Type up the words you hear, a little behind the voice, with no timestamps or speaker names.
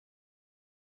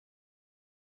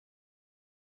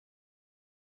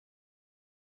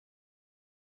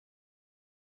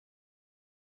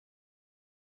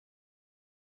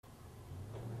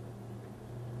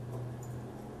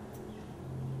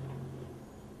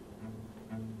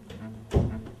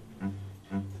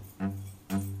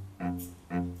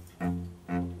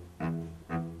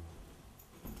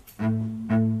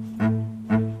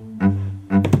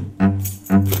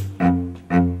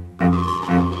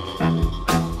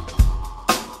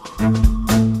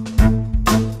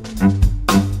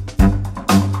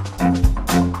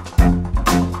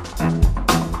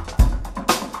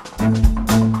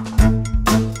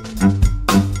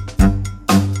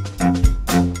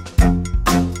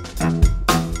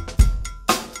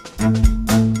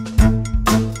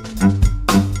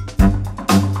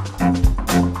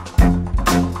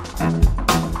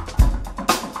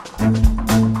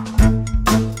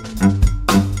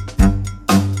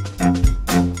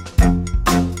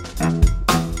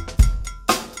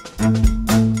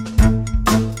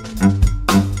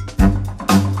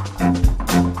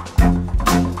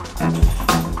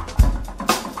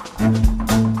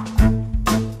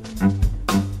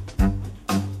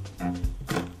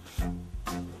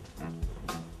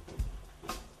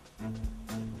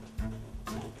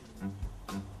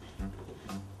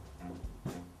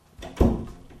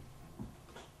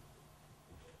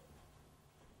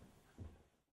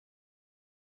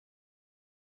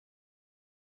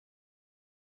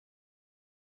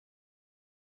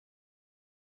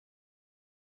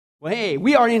Well, hey,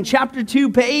 we are in chapter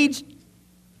 2, page,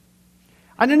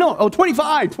 I don't know,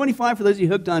 25 for those of you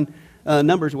hooked on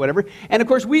numbers or whatever. And, of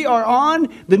course, we are on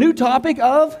the new topic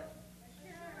of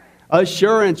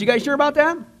assurance. You guys sure about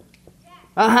that?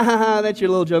 Yeah. That's your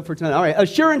little joke for tonight. All right,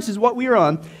 assurance is what we are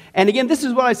on. And, again, this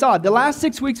is what I saw. The last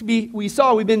 6 weeks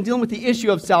we've been dealing with the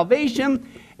issue of salvation.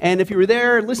 And if you were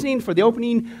there listening for the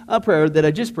opening prayer that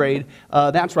I just prayed,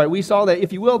 that's right. We saw that,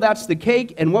 if you will, that's the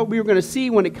cake. And what we were going to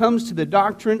see when it comes to the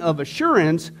doctrine of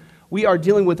assurance, we are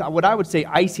dealing with what I would say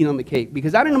icing on the cake.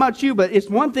 Because I don't know about you, but it's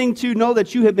one thing to know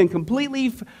that you have been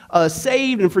completely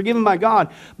saved and forgiven by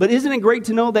God. But isn't it great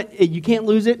to know that you can't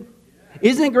lose it?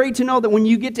 Isn't it great to know that when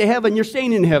you get to heaven, you're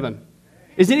staying in heaven?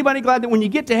 Is anybody glad that when you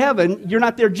get to heaven, you're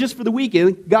not there just for the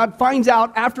weekend? God finds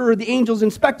out after the angels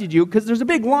inspected you, because there's a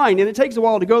big line, and it takes a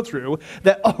while to go through,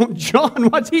 that, oh, John,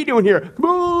 what's he doing here? Come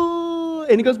on!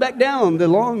 And he goes back down the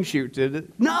long chute.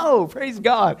 No, praise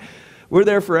God. We're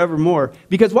there forevermore.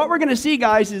 Because what we're going to see,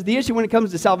 guys, is the issue when it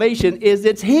comes to salvation is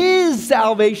it's His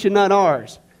salvation, not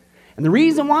ours. And the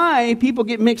reason why people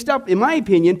get mixed up, in my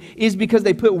opinion, is because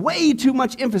they put way too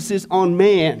much emphasis on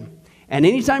man. And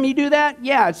anytime you do that,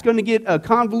 yeah, it's going to get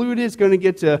convoluted, it's going to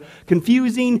get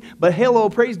confusing, but hello,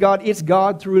 praise God, it's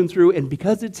God through and through, and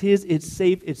because it's His, it's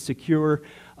safe, it's secure,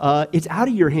 it's out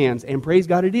of your hands, and praise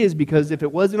God it is, because if it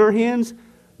was in our hands,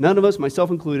 none of us,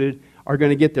 myself included, are going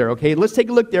to get there, okay? Let's take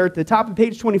a look there at the top of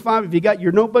page 25, if you got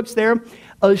your notebooks there,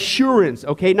 assurance,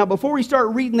 okay? Now, before we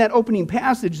start reading that opening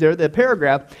passage there, the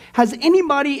paragraph, has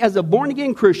anybody as a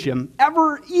born-again Christian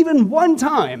ever, even one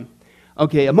time,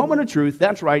 okay, a moment of truth,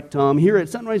 that's right, Tom, here at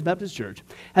Sunrise Baptist Church.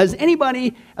 Has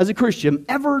anybody, as a Christian,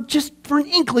 ever, just for an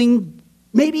inkling,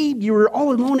 maybe you were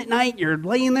all alone at night, you're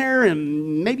laying there,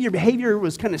 and maybe your behavior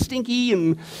was kind of stinky,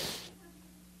 and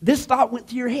this thought went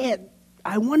through your head,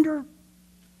 I wonder,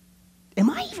 am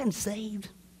I even saved?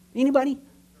 Anybody?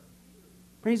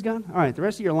 Praise God. All right, the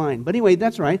rest of your line. But anyway,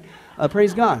 that's right.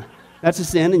 Praise God. That's a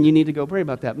sin, and you need to go pray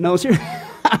about that. No, seriously.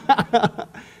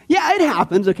 Yeah, it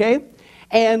happens, okay?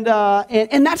 And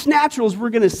that's natural, as we're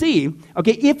going to see,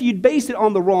 okay, if you base it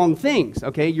on the wrong things,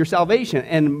 okay, your salvation.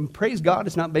 And praise God,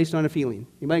 it's not based on a feeling.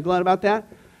 Anybody glad about that?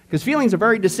 Because feelings are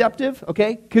very deceptive,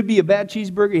 okay? Could be a bad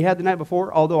cheeseburger you had the night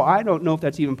before, although I don't know if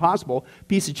that's even possible.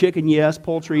 Piece of chicken, yes.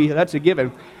 Poultry, that's a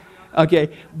given.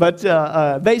 Okay, but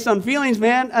based on feelings,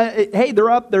 man, hey, they're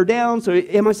up, they're down. So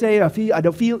am I saying I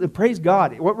don't feel, praise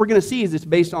God. What we're going to see is it's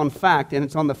based on fact, and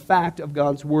it's on the fact of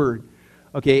God's Word.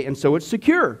 Okay, and so it's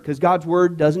secure because God's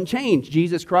Word doesn't change.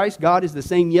 Jesus Christ, God is the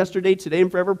same yesterday, today, and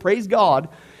forever. Praise God.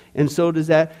 And so does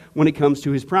that when it comes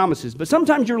to His promises. But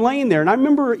sometimes you're laying there, and I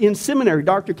remember in seminary,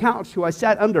 Dr. Couch, who I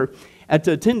sat under at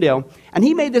Tyndale, and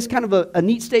he made this kind of a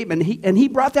neat statement, and he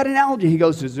brought that analogy. He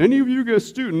goes, "Has any of you guys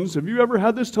students, have you ever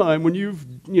had this time when you've,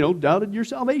 doubted your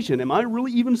salvation? Am I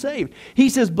really even saved?" He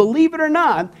says, believe it or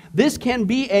not, this can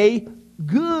be a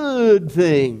good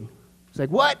thing. It's like,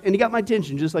 what? And he got my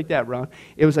attention just like that, Ron.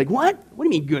 It was like, what? What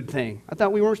do you mean good thing? I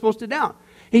thought we weren't supposed to doubt.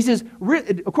 He says,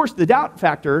 of course, the doubt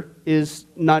factor is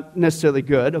not necessarily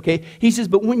good, okay? He says,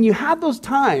 but when you have those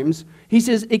times, he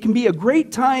says, it can be a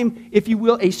great time, if you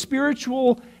will, a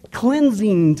spiritual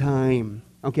cleansing time,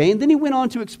 okay? And then he went on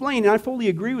to explain, and I fully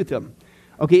agree with him,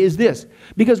 okay, is this.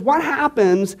 Because what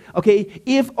happens, okay,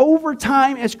 if over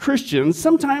time as Christians,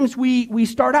 sometimes we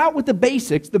start out with the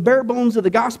basics, the bare bones of the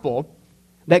gospel,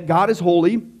 that God is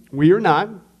holy, we are not.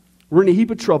 We're in a heap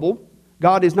of trouble.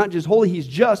 God is not just holy, He's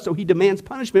just, so He demands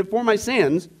punishment for my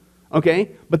sins,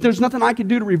 okay? But there's nothing I can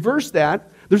do to reverse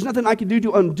that. There's nothing I can do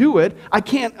to undo it. I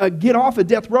can't get off a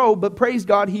death row, but praise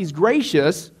God, He's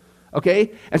gracious,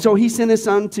 okay? And so He sent His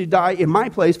Son to die in my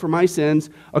place for my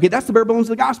sins. Okay, that's the bare bones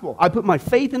of the gospel. I put my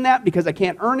faith in that because I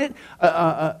can't earn it,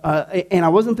 and I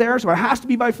wasn't there, so it has to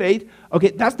be by faith. Okay,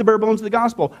 that's the bare bones of the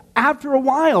gospel. After a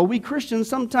while, we Christians,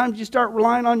 sometimes you start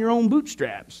relying on your own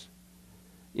bootstraps.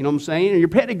 You know what I'm saying? Or your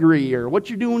pedigree, or what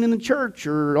you're doing in the church,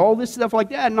 or all this stuff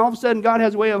like that. And all of a sudden, God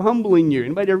has a way of humbling you.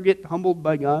 Anybody ever get humbled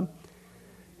by God?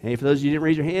 Hey, for those of you who didn't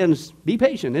raise your hands, be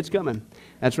patient. It's coming.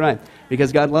 That's right.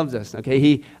 Because God loves us. Okay,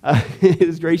 He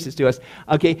is gracious to us.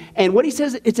 Okay, and what He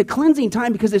says, it's a cleansing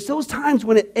time because it's those times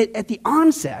when at the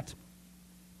onset,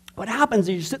 what happens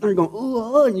is you're sitting there going,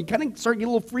 oh, and you kind of start getting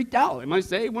a little freaked out. Am I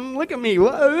saved? Well, look at me.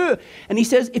 And He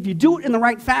says, if you do it in the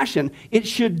right fashion, it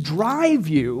should drive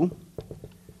you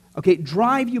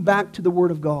back to the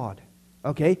Word of God,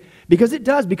 okay? Because it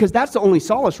does, because that's the only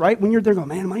solace, right? When you're there going,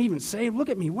 man, am I even saved? Look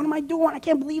at me. What am I doing? I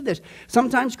can't believe this.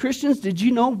 Sometimes Christians, did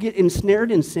you know, get ensnared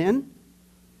in sin?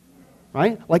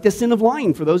 Right? Like the sin of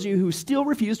lying, for those of you who still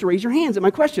refuse to raise your hands at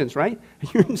my questions, right?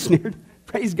 You're ensnared.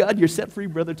 Praise God, you're set free,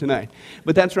 brother, tonight.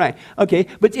 But that's right. Okay,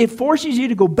 but it forces you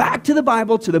to go back to the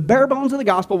Bible, to the bare bones of the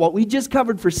gospel, what we just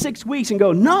covered for 6 weeks, and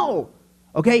go, no.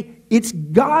 Okay, it's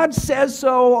God says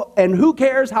so, and who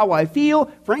cares how I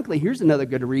feel? Frankly, here's another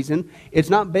good reason. It's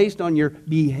not based on your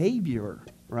behavior,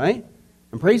 right?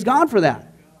 And praise God for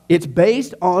that. It's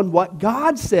based on what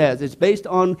God says. It's based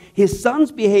on His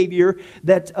Son's behavior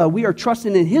that we are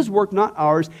trusting in His work, not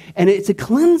ours. And it's a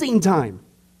cleansing time.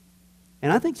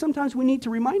 And I think sometimes we need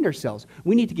to remind ourselves.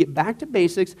 We need to get back to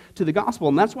basics, to the gospel.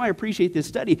 And that's why I appreciate this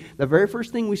study. The very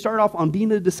first thing we start off on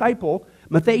being a disciple,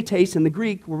 mathetes in the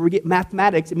Greek, where we get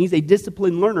mathematics, it means a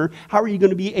disciplined learner. How are you going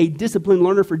to be a disciplined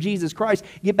learner for Jesus Christ?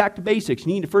 Get back to basics.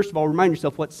 You need to first of all remind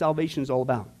yourself what salvation is all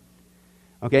about.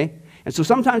 Okay? And so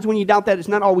sometimes when you doubt that, it's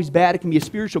not always bad. It can be a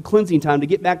spiritual cleansing time to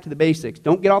get back to the basics.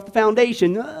 Don't get off the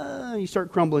foundation. You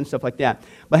start crumbling, stuff like that.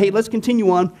 But hey, let's continue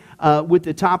on with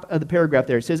the top of the paragraph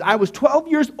there. It says, I was 12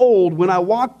 years old when I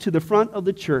walked to the front of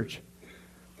the church.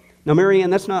 Now,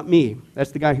 Marianne, that's not me.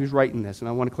 That's the guy who's writing this, and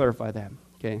I want to clarify that.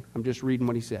 Okay? I'm just reading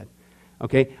what he said.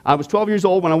 Okay? I was 12 years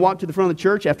old when I walked to the front of the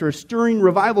church after a stirring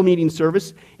revival meeting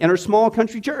service in our small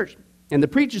country church. And the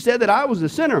preacher said that I was a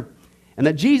sinner, and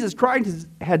that Jesus Christ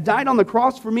had died on the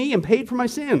cross for me and paid for my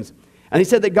sins. And he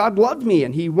said that God loved me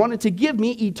and He wanted to give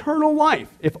me eternal life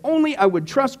if only I would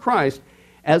trust Christ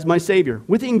as my Savior.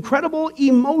 With incredible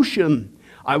emotion,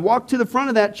 I walked to the front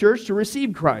of that church to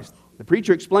receive Christ. The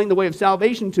preacher explained the way of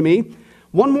salvation to me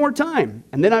one more time,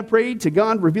 and then I prayed to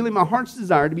God, revealing my heart's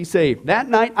desire to be saved. That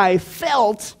night I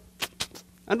felt,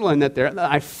 underline that there,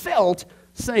 I felt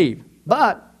saved.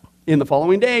 But in the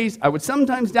following days, I would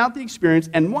sometimes doubt the experience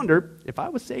and wonder if I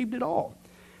was saved at all.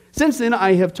 Since then,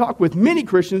 I have talked with many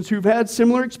Christians who've had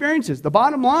similar experiences. The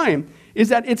bottom line is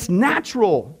that it's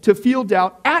natural to feel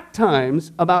doubt at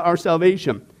times about our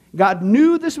salvation. God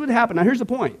knew this would happen. Now, here's the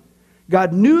point.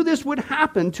 God knew this would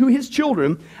happen to His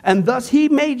children, and thus He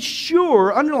made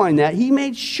sure, underline that, He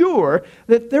made sure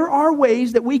that there are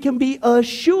ways that we can be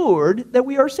assured that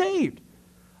we are saved.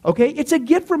 Okay? It's a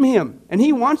gift from Him, and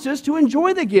He wants us to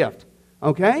enjoy the gift.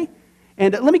 Okay?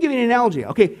 And let me give you an analogy.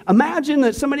 Okay, imagine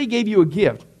that somebody gave you a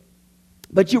gift,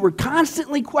 but you were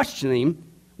constantly questioning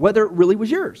whether it really was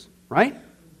yours, right?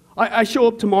 I show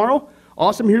up tomorrow,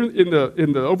 awesome, here in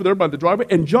the over there by the driveway,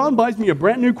 and John buys me a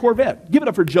brand new Corvette. Give it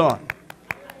up for John,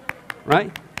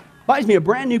 right? Buys me a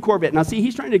brand new Corvette. Now, see,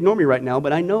 he's trying to ignore me right now,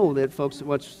 but I know that, folks,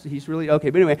 he's really, okay.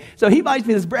 But anyway, so he buys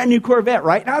me this brand new Corvette,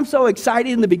 right? And I'm so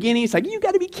excited in the beginning. It's like, you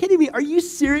got to be kidding me. Are you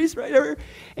serious, right?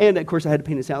 And, of course, I had to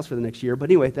paint his house for the next year. But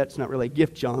anyway, that's not really a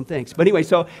gift, John. Thanks. But anyway,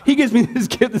 so he gives me this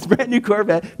gift, this brand new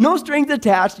Corvette. No strings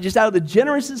attached, just out of the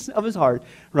generousness of his heart,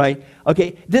 right?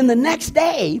 Okay, then the next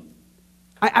day,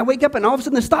 I wake up and all of a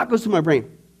sudden this thought goes through my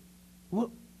brain.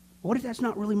 What if that's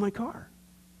not really my car?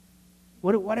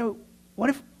 What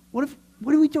if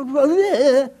we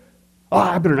do? Oh,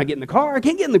 I better not get in the car. I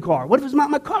can't get in the car. What if it's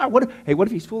not my car? What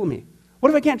if he's fooling me? What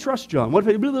if I can't trust John? What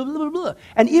if blah, blah, blah, blah.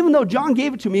 And even though John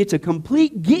gave it to me, it's a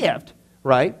complete gift,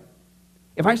 right?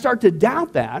 If I start to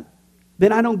doubt that,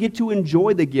 then I don't get to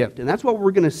enjoy the gift. And that's what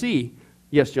we're going to see.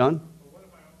 Yes, John? Well, what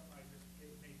if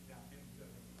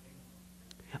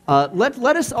I just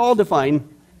Let us all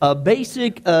define a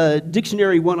basic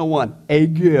dictionary 101, a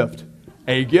gift.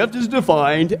 A gift is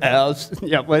defined as,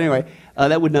 yeah, well, anyway,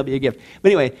 that would not be a gift.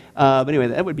 But anyway,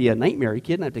 that would be a nightmare. You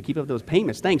can't have to keep up those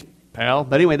payments. Thanks, pal.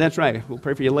 But anyway, that's right. We'll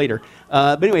pray for you later.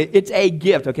 But anyway, it's a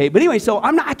gift, okay? But anyway, so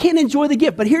I can't enjoy the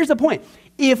gift. But here's the point.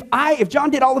 If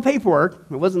John did all the paperwork,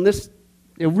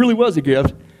 it really was a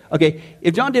gift. Okay,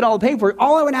 if John did all the paperwork,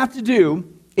 all I would have to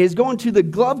do is go into the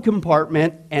glove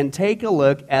compartment and take a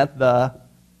look at the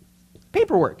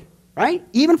paperwork, right?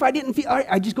 Even if I didn't feel,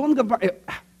 I just go in the compartment.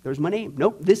 There's my name.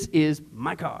 Nope, this is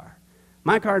my car.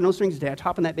 My car, no strings attached.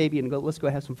 Hop on that baby and let's go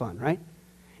have some fun, right?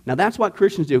 Now, that's what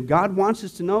Christians do. God wants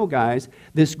us to know, guys,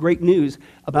 this great news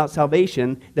about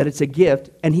salvation, that it's a gift,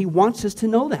 and He wants us to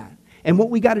know that. And what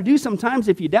we got to do sometimes,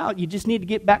 if you doubt, you just need to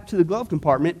get back to the glove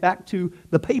compartment, back to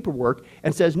the paperwork,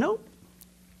 and says, nope,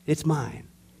 it's mine.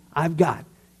 I've got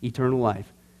eternal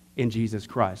life in Jesus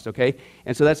Christ, okay?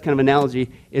 And so that's kind of an analogy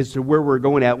as to where we're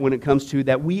going at when it comes to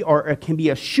that we can be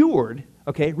assured,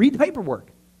 okay? Read the paperwork.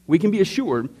 We can be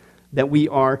assured that we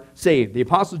are saved. The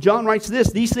Apostle John writes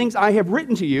this, "These things I have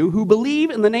written to you who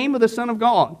believe in the name of the Son of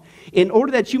God, in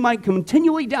order that you might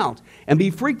continually doubt and be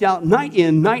freaked out night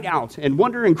in, night out, and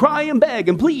wonder and cry and beg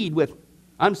and plead with,"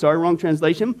 I'm sorry, wrong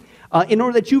translation, "in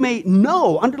order that you may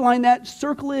know," underline that,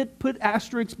 circle it, put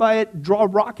asterisks by it, draw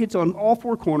rockets on all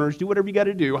four corners, do whatever you got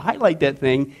to do, highlight that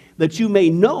thing, "that you may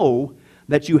know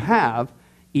that you have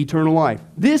eternal life.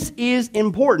 This is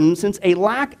important since a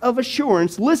lack of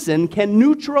assurance, listen, can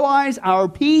neutralize our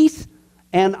peace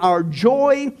and our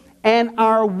joy and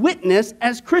our witness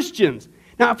as Christians.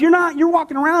 Now, if you're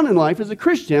walking around in life as a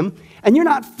Christian and you're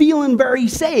not feeling very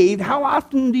saved, how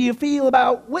often do you feel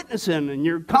about witnessing and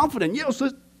you're confident?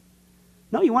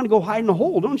 No, you want to go hide in a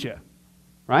hole, don't you?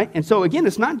 Right? And so, again,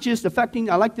 it's not just affecting,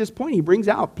 I like this point he brings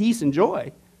out, peace and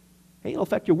joy. Hey, it'll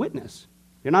affect your witness.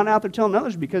 You're not out there telling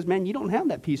others because, man, you don't have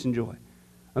that peace and joy.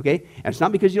 Okay? And it's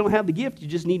not because you don't have the gift. You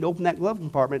just need to open that glove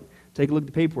compartment, take a look at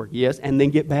the paperwork, yes, and then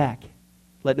get back.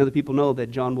 Letting other people know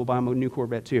that John will buy him a new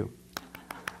Corvette too.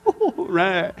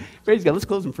 Right. Praise God. Let's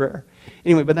close in prayer.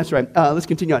 Anyway, but that's right. Let's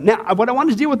continue on. Now, what I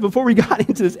wanted to deal with before we got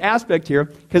into this aspect here,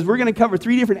 because we're going to cover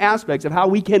 3 different aspects of how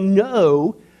we can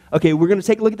know. Okay, we're going to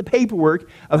take a look at the paperwork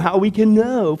of how we can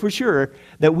know for sure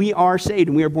that we are saved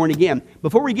and we are born again.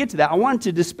 Before we get to that, I wanted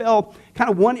to dispel kind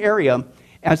of one area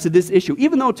as to this issue.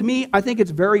 Even though to me, I think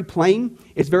it's very plain,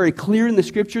 it's very clear in the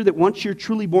Scripture that once you're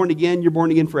truly born again, you're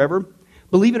born again forever.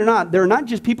 Believe it or not, there are not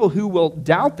just people who will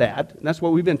doubt that, and that's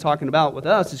what we've been talking about with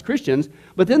us as Christians,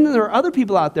 but then there are other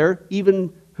people out there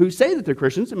even who say that they're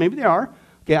Christians, and maybe they are.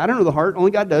 Okay, I don't know the heart,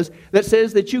 only God does, that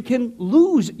says that you can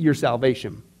lose your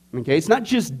salvation. Okay, it's not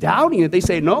just doubting it. They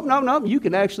say, nope, you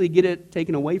can actually get it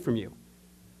taken away from you.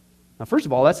 Now, first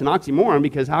of all, that's an oxymoron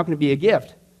because how can it be a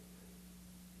gift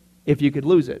if you could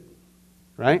lose it,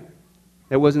 right?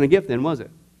 It wasn't a gift then, was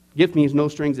it? Gift means no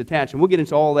strings attached. And we'll get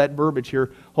into all that verbiage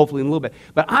here hopefully in a little bit.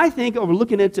 But I think over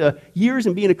looking at years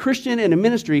and being a Christian and a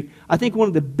ministry, I think one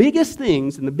of the biggest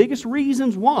things and the biggest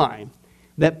reasons why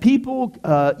that people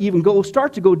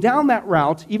start to go down that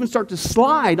route, even start to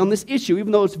slide on this issue,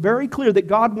 even though it's very clear that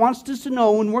God wants us to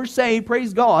know when we're saved,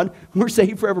 praise God, we're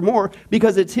saved forevermore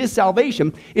because it's His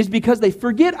salvation, is because they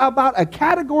forget about a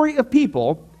category of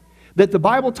people that the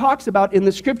Bible talks about in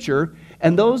the Scripture,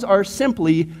 and those are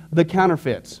simply the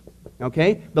counterfeits.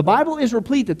 Okay? The Bible is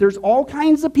replete that there's all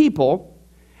kinds of people,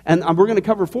 and we're going to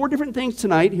cover 4 different things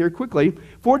tonight here quickly.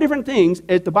 4 different things.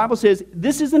 As the Bible says,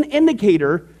 this is an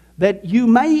indicator that you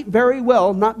may very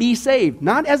well not be saved.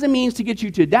 Not as a means to get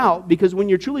you to doubt, because when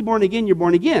you're truly born again, you're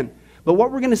born again. But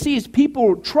what we're going to see is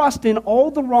people trust in all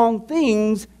the wrong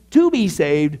things to be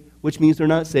saved, which means they're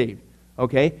not saved.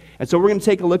 Okay? And so we're going to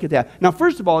take a look at that. Now,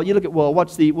 first of all, you look at, well,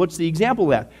 what's the example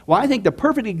of that? Well, I think the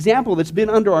perfect example that's been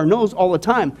under our nose all the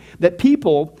time, that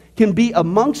people can be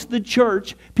amongst the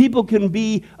church, people can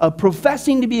be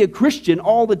professing to be a Christian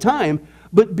all the time,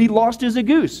 but be lost as a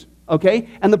goose. Okay?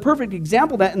 And the perfect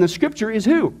example of that in the Scripture is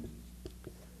who?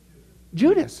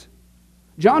 Judas.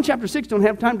 John chapter 6, don't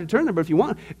have time to turn there, but if you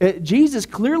want, Jesus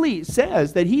clearly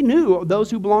says that He knew those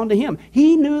who belonged to Him.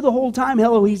 He knew the whole time,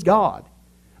 hello, He's God,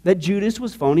 that Judas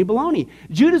was phony baloney.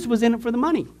 Judas was in it for the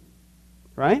money,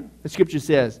 right? The Scripture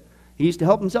says he used to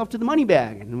help himself to the money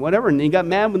bag and whatever, and he got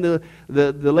mad when the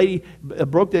lady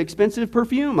broke the expensive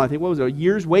perfume. I think, what was it, a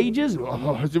year's wages?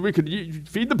 Oh, so we could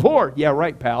feed the poor. Yeah,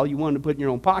 right, pal. You wanted to put in your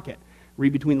own pocket.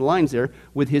 Read between the lines there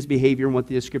with his behavior and what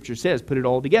the Scripture says. Put it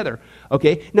all together.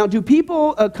 Okay, now do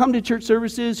people come to church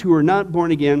services who are not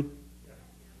born again?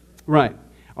 Right.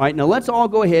 All right, now let's all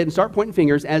go ahead and start pointing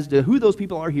fingers as to who those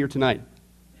people are here tonight.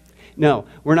 No,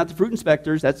 we're not the fruit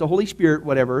inspectors. That's the Holy Spirit,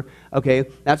 whatever. Okay,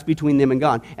 that's between them and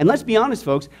God. And let's be honest,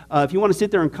 folks. If you want to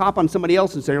sit there and cop on somebody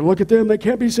else and say, look at them, they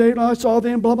can't be saved. I saw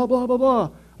them, blah, blah, blah, blah, blah.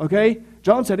 Okay,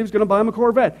 John said he was going to buy him a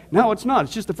Corvette. No, it's not.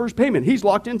 It's just the first payment. He's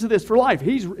locked into this for life.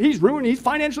 He's ruined. He's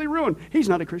financially ruined. He's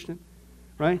not a Christian,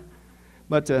 right?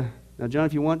 But now, John,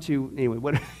 if you want to, anyway,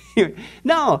 what?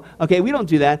 No, okay, we don't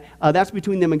do that. That's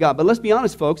between them and God. But let's be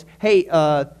honest, folks. Hey,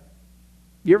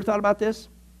 you ever thought about this?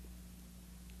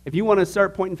 If you want to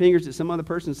start pointing fingers at some other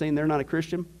person saying they're not a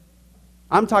Christian,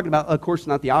 I'm talking about, of course,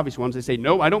 not the obvious ones. They say,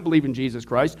 no, I don't believe in Jesus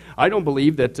Christ. I don't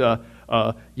believe that,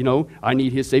 I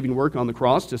need His saving work on the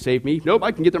cross to save me. Nope,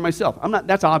 I can get there myself.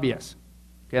 That's obvious.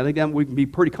 Okay, I think that we can be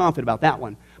pretty confident about that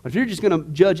one. But if you're just going to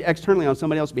judge externally on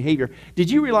somebody else's behavior,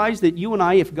 did you realize that you and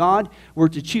I, if God were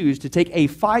to choose to take a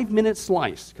 5-minute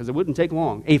slice, because it wouldn't take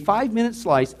long, a 5-minute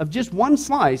slice of just one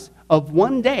slice of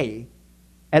one day,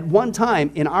 at one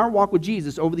time in our walk with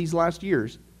Jesus over these last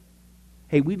years,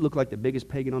 hey, we'd look like the biggest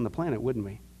pagan on the planet, wouldn't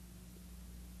we?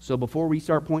 So before we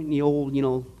start pointing the old,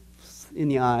 in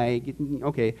the eye,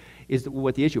 okay, is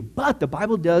what the issue. But the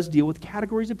Bible does deal with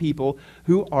categories of people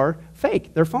who are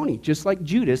fake. They're phony, just like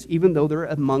Judas, even though they're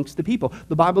amongst the people.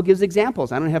 The Bible gives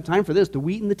examples. I don't have time for this. The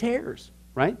wheat and the tares,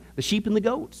 right? The sheep and the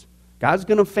goats. God's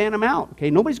going to fan them out,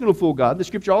 okay? Nobody's going to fool God. The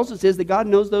Scripture also says that God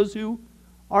knows those who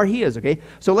are His, okay?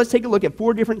 So let's take a look at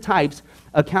 4 different types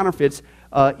of counterfeits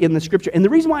in the Scripture. And the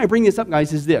reason why I bring this up,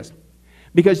 guys, is this.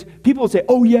 Because people will say,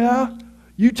 oh, yeah,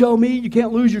 you tell me you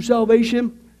can't lose your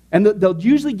salvation? And they'll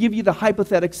usually give you the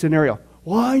hypothetical scenario.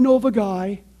 Well, I know of a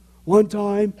guy, one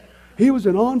time, he was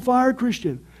an on-fire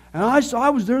Christian. And I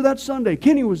was there that Sunday.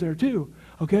 Kenny was there too.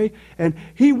 Okay? And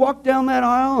he walked down that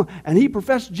aisle and he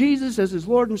professed Jesus as his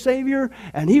Lord and Savior.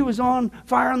 And he was on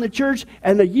fire in the church.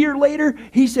 And a year later,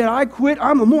 he said, I quit.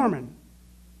 I'm a Mormon.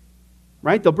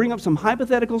 Right? They'll bring up some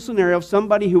hypothetical scenario of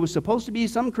somebody who was supposed to be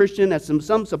some Christian at some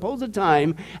supposed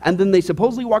time, and then they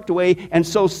supposedly walked away, and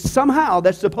so somehow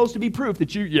that's supposed to be proof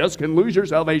that you, yes, can lose your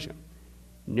salvation.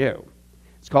 No.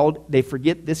 It's called, they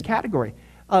forget this category.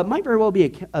 It might very well be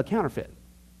a counterfeit,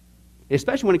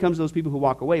 especially when it comes to those people who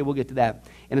walk away. We'll get to that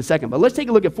in a second. But let's take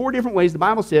a look at 4 different ways the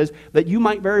Bible says that you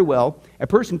might very well, a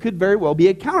person could very well be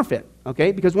a counterfeit,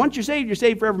 okay? Because once you're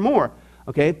saved forevermore.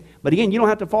 Okay? But again, you don't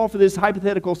have to fall for this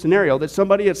hypothetical scenario that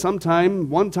somebody at some time,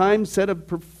 one time, said a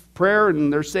prayer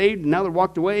and they're saved and now they're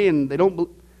walked away and they don't.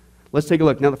 Let's take a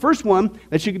look. Now, the first one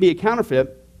that you could be a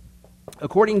counterfeit,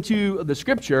 according to the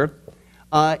Scripture,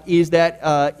 is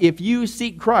that if you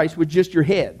seek Christ with just your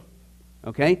head.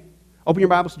 Okay? Open your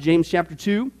Bibles to James chapter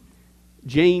 2.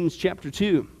 James chapter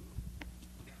 2.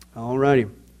 All righty.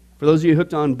 For those of you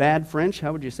hooked on bad French,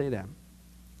 how would you say that?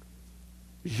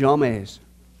 Jamais.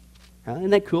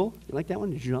 Isn't that cool? You like that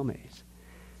one? Jamais.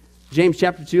 James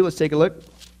chapter 2, let's take a look.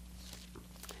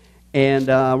 And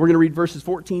we're going to read verses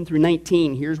 14 through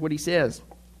 19. Here's what he says.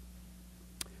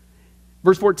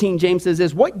 Verse 14, James says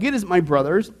this, what good is it, my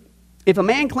brothers, if a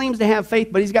man claims to have faith,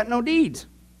 but he's got no deeds?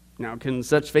 Now, can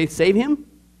such faith save him?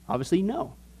 Obviously,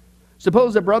 no.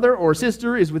 Suppose a brother or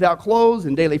sister is without clothes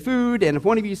and daily food, and if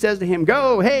one of you says to him,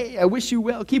 go, hey, I wish you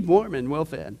well, keep warm and well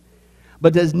fed,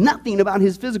 but does nothing about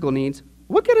his physical needs,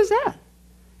 what good is that?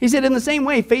 He said, in the same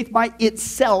way, faith by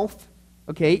itself,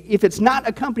 okay, if it's not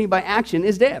accompanied by action,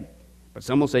 is dead. But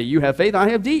some will say, you have faith, I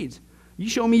have deeds. You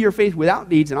show me your faith without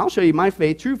deeds, and I'll show you my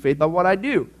faith, true faith, by what I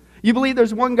do. You believe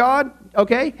there's one God?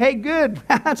 Okay, hey, good.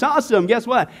 That's awesome. Guess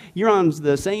what? You're on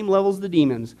the same level as the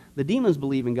demons. The demons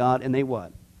believe in God, and they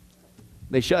what?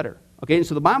 They shudder. Okay, and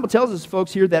so the Bible tells us,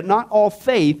 folks, here that not all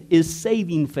faith is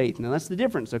saving faith. Now, that's the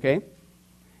difference, okay?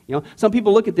 You know, some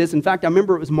people look at this. In fact, I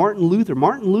remember it was Martin Luther.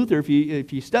 Martin Luther, if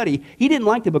you study, he didn't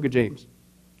like the book of James.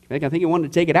 Okay? I think he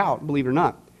wanted to take it out, believe it or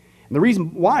not. And the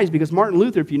reason why is because Martin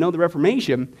Luther, if you know the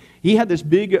Reformation, he had this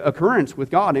big occurrence with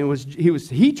God. And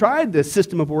he tried the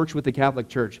system of works with the Catholic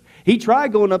Church. He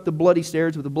tried going up the bloody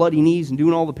stairs with the bloody knees and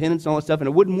doing all the penance and all that stuff, and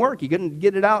it wouldn't work. He couldn't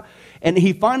get it out. And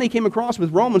he finally came across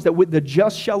with Romans that the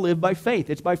just shall live by faith.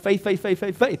 It's by faith, faith, faith,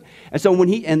 faith, faith. And so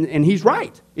when and he's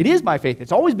right. It is by faith.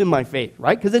 It's always been by faith,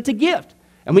 right? Because it's a gift.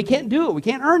 And we can't do it. We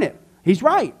can't earn it. He's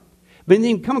right. But then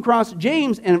you come across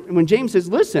James, and when James says,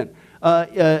 listen,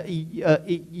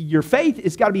 your faith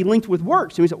has got to be linked with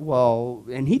works. And we said, well,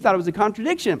 and he thought it was a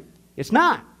contradiction. It's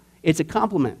not. It's a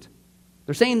complement.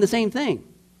 They're saying the same thing,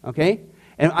 okay?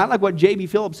 And I like what J.B.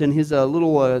 Phillips in his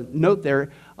little note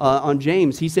there on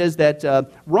James. He says that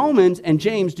Romans and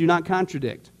James do not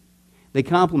contradict. They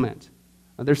complement.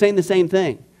 They're saying the same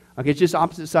thing. Okay, it's just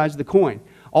opposite sides of the coin.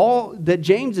 All that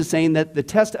James is saying that the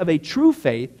test of a true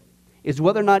faith is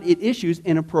whether or not it issues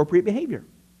in appropriate behavior.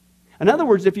 In other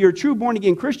words, if you're a true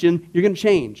born-again Christian, you're going to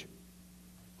change.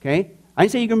 Okay? I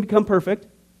didn't say you're going to become perfect.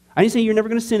 I didn't say you're never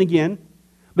going to sin again.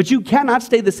 But you cannot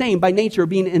stay the same by nature of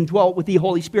being indwelt with the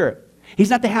Holy Spirit. He's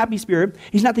not the happy spirit.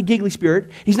 He's not the giggly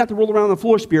spirit. He's not the roll around on the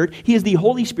floor spirit. He is the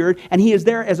Holy Spirit, and He is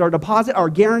there as our deposit, our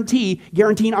guarantee,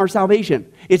 guaranteeing our salvation.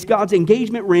 It's God's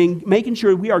engagement ring, making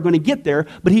sure we are going to get there,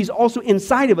 but He's also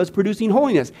inside of us producing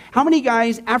holiness. How many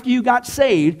guys, after you got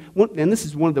saved, and this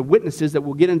is one of the witnesses that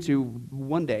we'll get into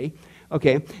one day,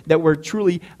 okay, that we're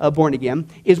truly born again,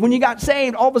 is when you got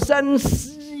saved, all of a sudden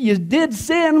you did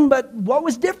sin, but what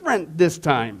was different this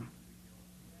time?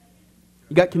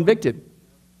 You got convicted.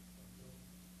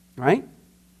 Right?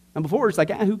 And before it's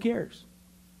like, who cares?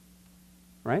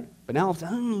 Right? But now all of a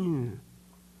sudden,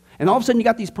 and all of a sudden you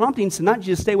got these promptings to not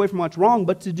just stay away from what's wrong,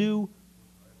 but to do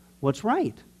what's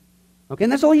right. Okay,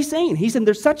 and that's all he's saying. He's saying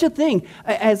there's such a thing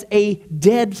as a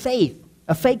dead faith,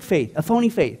 a fake faith, a phony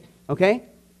faith. Okay?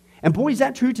 And boy, is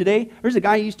that true today. There's a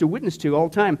guy I used to witness to all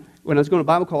the time when I was going to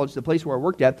Bible college, the place where I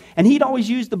worked at, and he'd always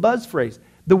use the buzz phrase.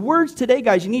 The words today,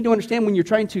 guys, you need to understand when you're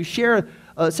trying to share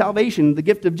salvation, the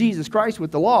gift of Jesus Christ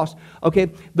with the lost,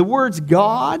 okay, the words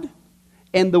God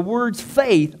and the words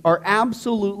faith are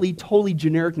absolutely totally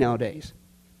generic nowadays,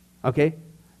 okay?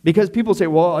 Because people say,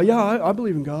 well, yeah, I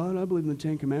believe in God. I believe in the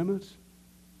Ten Commandments.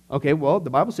 Okay, well, the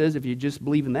Bible says if you just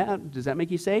believe in that, does that make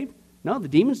you saved? No, the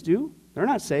demons do. They're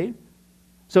not saved.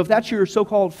 So if that's your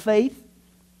so-called faith,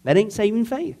 that ain't saving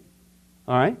faith,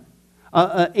 all right?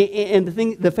 and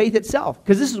the faith itself.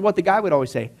 Because this is what the guy would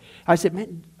always say. I said,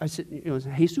 man,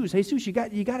 Jesus, you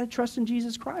got to trust in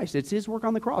Jesus Christ. It's His work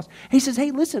on the cross. He says,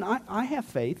 hey, listen, I have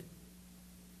faith.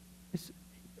 It's,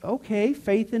 okay,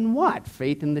 faith in what?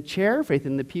 Faith in the chair, faith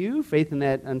in the pew, faith in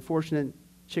that unfortunate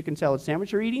chicken salad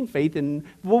sandwich you're eating, faith in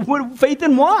faith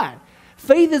in what?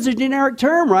 Faith is a generic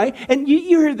term, right? And you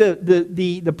hear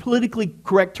the politically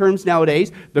correct terms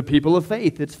nowadays. The people of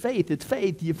faith. It's faith. It's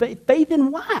faith. Faith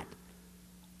in what?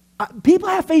 People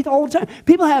have faith all the time.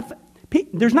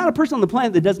 There's not a person on the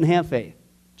planet that doesn't have faith.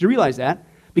 Do you realize that?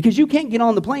 Because you can't get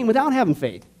on the plane without having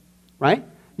faith, right?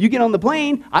 You get on the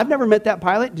plane. I've never met that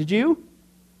pilot. Did you?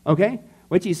 Okay.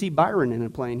 Wait till you see Byron in a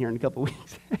plane here in a couple of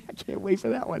weeks. I can't wait for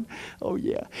that one. Oh,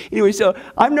 yeah. Anyway, so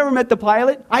I've never met the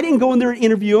pilot. I didn't go in there and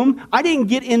interview him. I didn't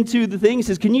get into the thing. He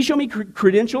says, can you show me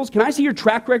credentials? Can I see your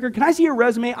track record? Can I see your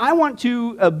resume? I want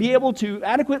to be able to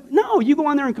adequate. No, you go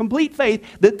on there in complete faith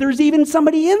that there's even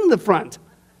somebody in the front,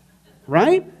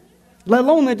 right? Let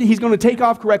alone that he's going to take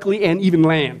off correctly and even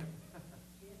land.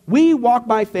 We walk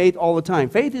by faith all the time.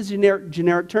 Faith is a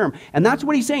generic term. And that's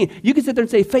what he's saying. You can sit there and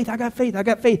say, faith, I got faith, I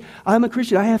got faith. I'm a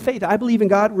Christian, I have faith, I believe in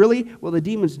God. Really? Well, the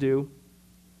demons do.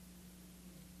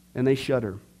 And they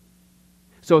shudder.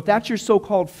 So if that's your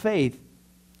so-called faith,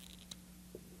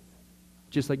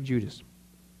 just like Judas,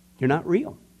 you're not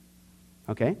real.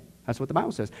 Okay? That's what the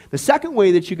Bible says. The second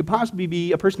way that you could possibly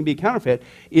be, a person can be a counterfeit,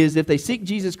 is if they seek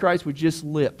Jesus Christ with just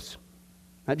lips.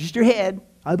 Not just your head.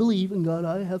 I believe in God,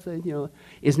 I have faith,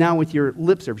 is now with your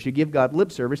lip service. You give God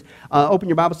lip service. Open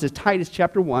your Bible, it says Titus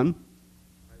chapter 1.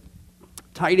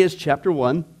 Titus chapter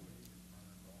 1.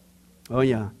 Oh,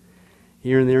 yeah.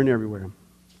 Here and there and everywhere.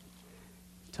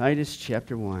 Titus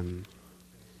chapter 1.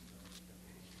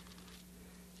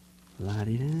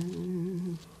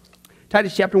 La-di-da.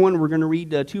 Titus chapter 1, we're going to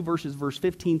read two verses, verse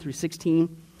 15 through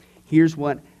 16. Here's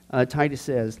what Titus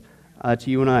says to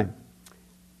you and I.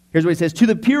 Here's what he says. To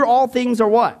the pure, all things are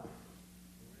what?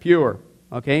 Pure.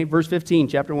 Okay, verse 15,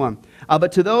 chapter 1.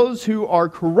 But to those who are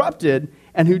corrupted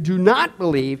and who do not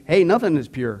believe, hey, nothing is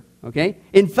pure. Okay?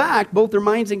 In fact, both their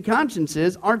minds and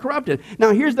consciences are corrupted.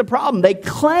 Now, here's the problem. They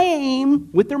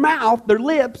claim with their mouth, their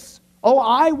lips, oh,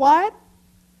 I what?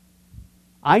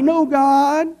 I know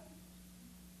God.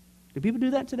 Do people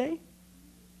do that today?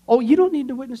 Oh, you don't need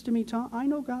to witness to me, Tom. I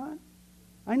know God.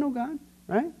 I know God,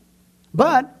 right?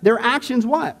 But their actions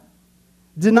what?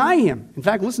 Deny Him. In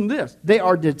fact, listen to this. They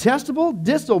are detestable,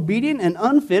 disobedient, and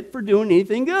unfit for doing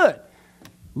anything good.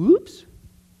 Oops.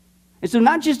 And so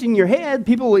not just in your head,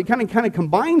 people, it kind of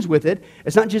combines with it.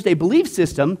 It's not just a belief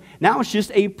system. Now it's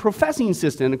just a professing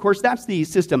system. And of course, that's the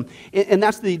system. And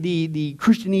that's the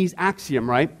Christianese axiom,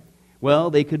 right? Well,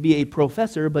 they could be a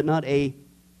professor, but not a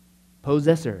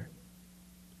possessor.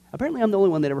 Apparently, I'm the only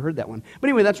one that ever heard that one. But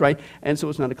anyway, that's right. And so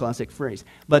it's not a classic phrase.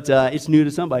 But it's new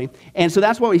to somebody. And so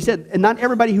that's what he said. And not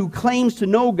everybody who claims to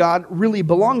know God really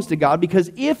belongs to God.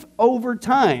 Because if over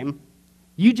time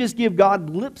you just give God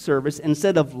lip service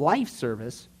instead of life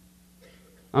service,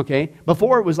 okay?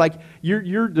 Before it was like,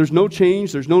 there's no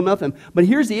change, there's no nothing. But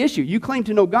here's the issue. You claim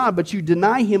to know God, but you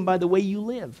deny Him by the way you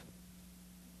live.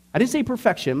 I didn't say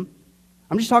perfection.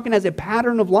 I'm just talking as a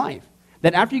pattern of life.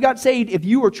 That after you got saved, if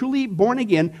you are truly born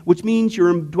again, which means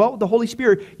you're indwelt with the Holy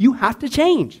Spirit, you have to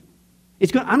change.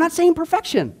 I'm not saying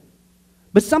perfection,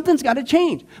 but something's got to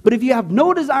change. But if you have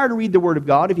no desire to read the Word of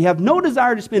God, if you have no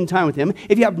desire to spend time with Him,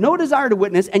 if you have no desire to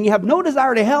witness, and you have no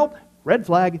desire to help, red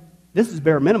flag. This is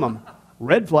bare minimum.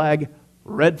 Red flag,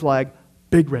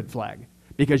 big red flag.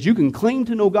 Because you can claim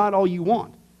to know God all you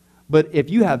want, but if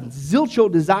you have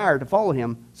zilcho desire to follow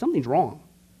Him, something's wrong.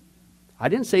 I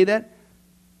didn't say that.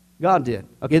 God did.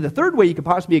 Okay, the third way you could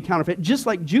possibly be a counterfeit, just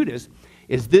like Judas,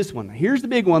 is this one. Here's the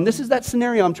big one. This is that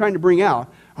scenario I'm trying to bring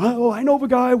out. Oh, I know of a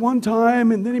guy one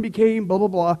time, and then he became blah, blah,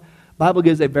 blah. Bible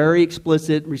gives a very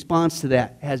explicit response to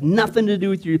that. It has nothing to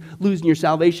do with you losing your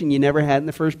salvation you never had in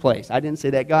the first place. I didn't say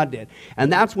that, God did.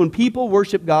 And that's when people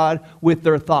worship God with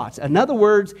their thoughts. In other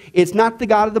words, it's not the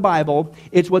God of the Bible.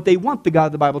 It's what they want the God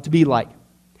of the Bible to be like.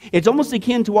 It's almost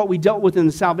akin to what we dealt with in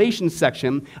the salvation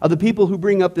section of the people who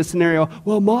bring up this scenario.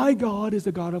 Well, my God is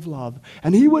a God of love,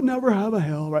 and He would never have a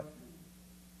hell. Right?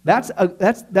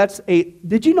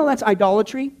 Did you know that's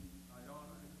idolatry?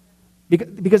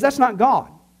 Because that's not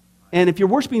God. And if you're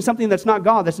worshiping something that's not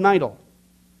God, that's an idol.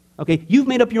 Okay, you've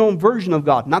made up your own version of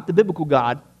God, not the biblical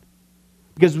God.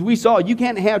 Because we saw you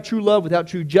can't have true love without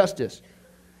true justice.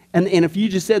 And if you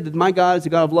just said that my God is a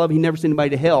God of love, He never sent anybody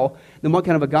to hell, then what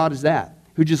kind of a God is that?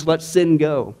 Who just lets sin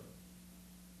go,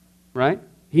 right?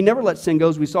 He never lets sin go,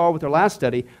 as we saw with our last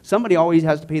study. Somebody always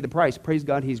has to pay the price. Praise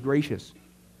God, He's gracious.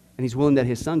 And He's willing that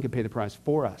His Son could pay the price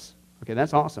for us. Okay,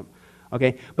 that's awesome.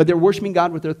 Okay? But they're worshiping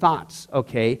God with their thoughts,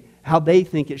 okay? How they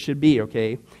think it should be,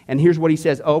 okay? And here's what he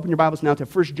says. Open your Bibles now to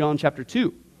 1 John chapter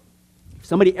 2. If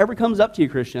somebody ever comes up to you,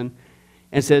 Christian,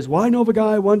 and says, well, I know of a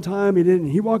guy one time,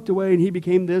 he walked away and he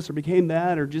became this or became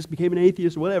that or just became an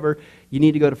atheist or whatever, you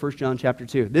need to go to 1 John chapter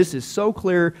 2. This is so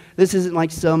clear. This isn't like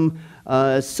some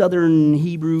southern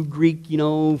Hebrew, Greek,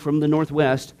 from the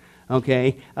Northwest,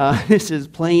 okay? This is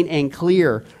plain and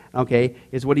clear, okay,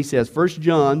 is what he says. 1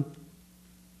 John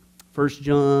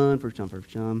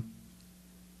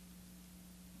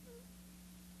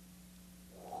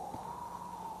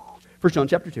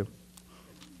chapter 2.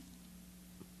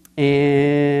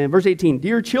 And verse 18,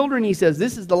 dear children, he says,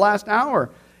 this is the last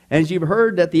hour. As you've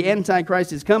heard that the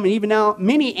Antichrist is coming, even now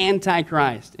many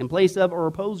Antichrists in place of or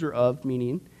opposer of,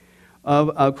 meaning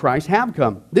of Christ, have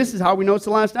come. This is how we know it's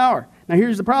the last hour. Now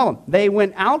here's the problem. They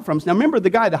went out from us. Now remember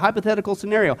the hypothetical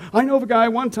scenario. I know of a guy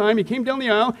one time, he came down the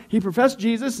aisle, he professed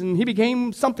Jesus, and he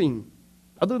became something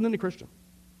other than a Christian.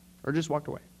 Or just walked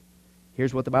away.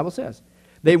 Here's what the Bible says.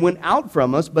 They went out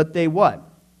from us, but they what?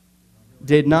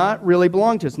 Did not really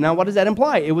belong to us. Now, what does that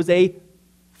imply? It was a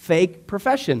fake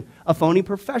profession, a phony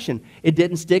profession. It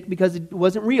didn't stick because it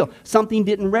wasn't real. Something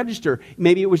didn't register.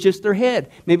 Maybe it was just their head.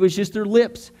 Maybe it was just their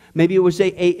lips. Maybe it was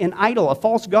an idol, a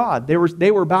false god. They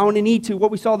were bowing a knee to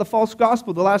what we saw the false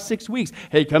gospel the last 6 weeks.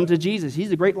 Hey, come to Jesus.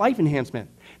 He's a great life enhancement.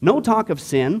 No talk of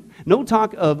sin. No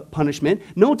talk of punishment.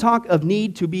 No talk of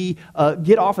need to be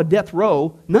get off a death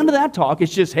row. None of that talk.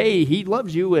 It's just, hey, he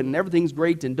loves you and everything's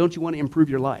great and don't you want to improve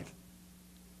your life?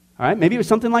 All right, maybe it was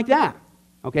something like that,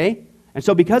 okay? And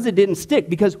so because it didn't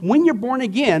stick, because when you're born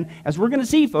again, as we're going to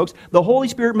see, folks, the Holy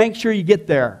Spirit makes sure you get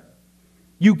there.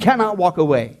 You cannot walk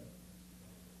away.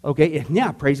 Okay,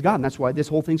 yeah, praise God. And that's why this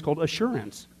whole thing's called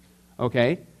assurance,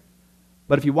 okay?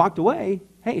 But if you walked away,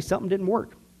 hey, something didn't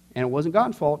work. And it wasn't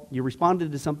God's fault. You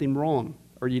responded to something wrong,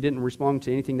 or you didn't respond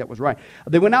to anything that was right.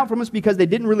 They went out from us because they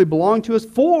didn't really belong to us.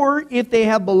 For if they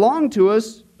had belonged to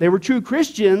us, they were true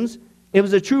Christians, it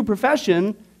was a true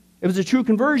profession, it was a true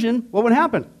conversion, what would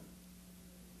happen?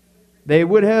 They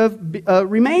would have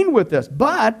remained with us.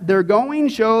 But their going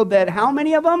showed that how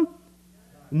many of them?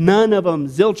 None of them.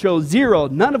 Zilcho, zero.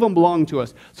 None of them belong to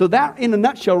us. So that, in a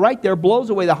nutshell, right there,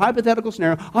 blows away the hypothetical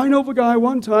scenario. I know of a guy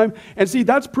one time, and see,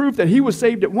 that's proof that he was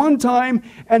saved at one time,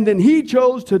 and then he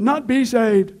chose to not be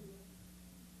saved.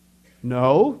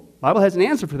 No. The Bible has an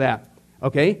answer for that.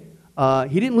 Okay?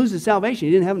 He didn't lose his salvation.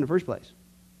 He didn't have it in the first place.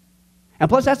 And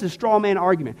plus, that's a straw man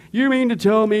argument. You mean to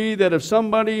tell me that if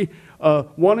somebody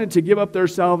wanted to give up their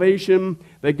salvation,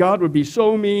 that God would be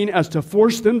so mean as to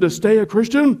force them to stay a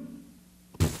Christian?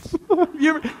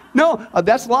 No,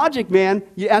 that's logic, man.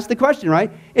 You ask the question,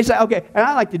 right? It's like, okay, and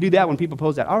I like to do that when people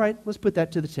pose that. All right, let's put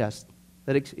that to the test.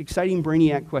 That exciting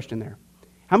brainiac question there.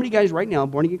 How many guys right now,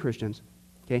 born-again Christians,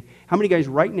 okay, how many guys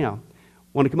right now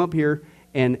want to come up here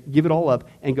and give it all up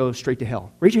and go straight to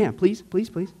hell? Raise your hand, please, please,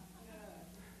 please.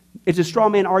 It's a straw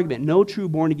man argument. No true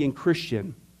born-again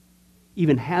Christian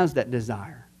even has that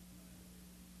desire.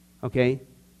 Okay?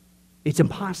 It's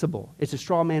impossible. It's a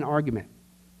straw man argument.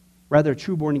 Rather, a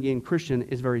true born-again Christian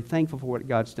is very thankful for what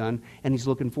God's done, and he's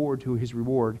looking forward to his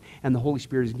reward, and the Holy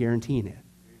Spirit is guaranteeing it.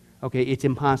 Okay? It's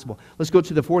impossible. Let's go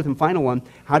to the fourth and final one.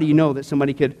 How do you know that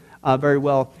somebody could very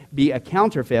well be a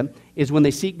counterfeit? Is when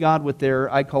they seek God with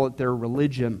I call it their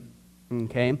religion.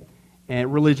 Okay?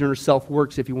 And religion or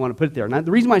self-works, if you want to put it there. Now,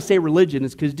 the reason why I say religion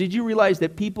is because did you realize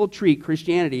that people treat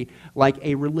Christianity like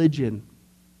a religion?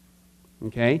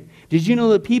 Okay? Did you know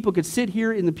that people could sit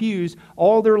here in the pews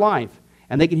all their life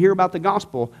and they can hear about the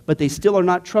gospel, but they still are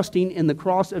not trusting in the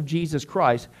cross of Jesus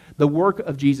Christ, the work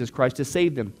of Jesus Christ to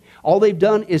save them? All they've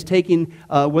done is taken,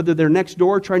 whether they're next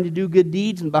door trying to do good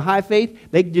deeds and by high faith,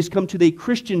 they can just come to the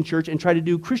Christian church and try to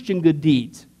do Christian good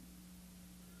deeds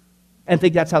and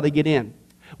think that's how they get in.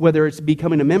 Whether it's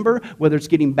becoming a member, whether it's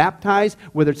getting baptized,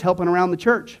 whether it's helping around the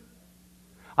church.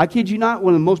 I kid you not,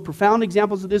 one of the most profound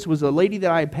examples of this was a lady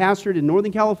that I had pastored in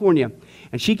Northern California.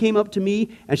 And she came up to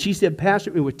me and she said,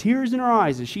 Pastor, with tears in her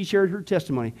eyes as she shared her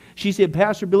testimony, she said,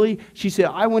 Pastor Billy, she said,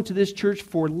 I went to this church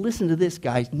for, listen to this,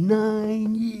 guys,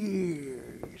 9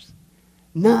 years.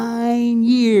 9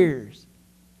 years.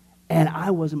 And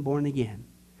I wasn't born again.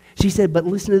 She said, but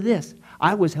listen to this,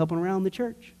 I was helping around the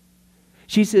church.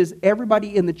 She says,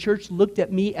 everybody in the church looked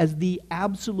at me as the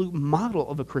absolute model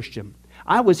of a Christian.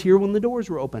 I was here when the doors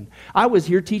were open. I was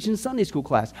here teaching Sunday school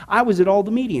class. I was at all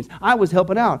the meetings. I was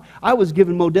helping out. I was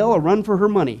giving Modell a run for her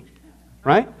money.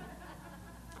 Right?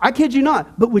 I kid you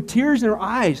not. But with tears in her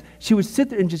eyes, she would sit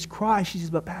there and just cry. She says,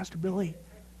 but Pastor Billy,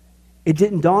 it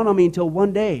didn't dawn on me until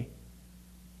one day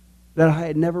that I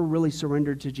had never really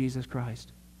surrendered to Jesus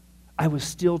Christ. I was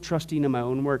still trusting in my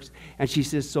own works. And she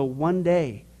says, so one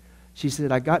day, she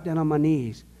said, I got down on my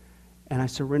knees and I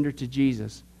surrendered to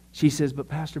Jesus. She says, but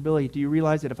Pastor Billy, do you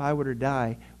realize that if I were to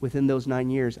die within those 9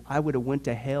 years, I would have went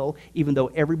to hell, even though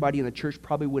everybody in the church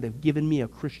probably would have given me a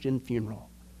Christian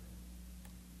funeral?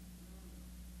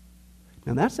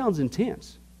 Now that sounds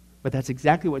intense, but that's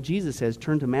exactly what Jesus says.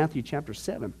 Turn to Matthew chapter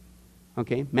 7.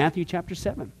 Okay, Matthew chapter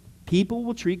 7. People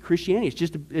will treat Christianity,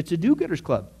 it's a do-gooders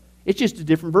club. It's just a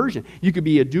different version. You could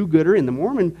be a do-gooder in the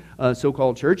Mormon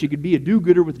so-called church. You could be a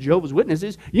do-gooder with the Jehovah's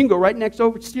Witnesses. You can go right next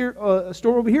store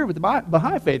over here with the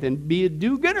Baha'i faith and be a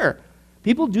do-gooder.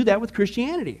 People do that with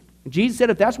Christianity. And Jesus said,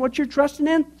 if that's what you're trusting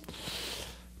in,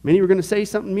 many are going to say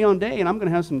something to me on day, and I'm going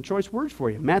to have some choice words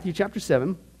for you. Matthew chapter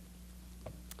 7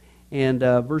 and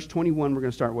verse 21 we're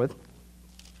going to start with.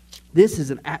 This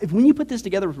is when you put this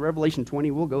together with Revelation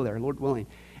 20, we'll go there, Lord willing.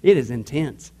 It is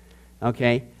intense.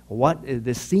 Okay? What is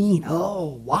this scene?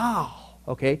 Oh, wow.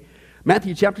 Okay.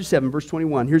 Matthew chapter 7, verse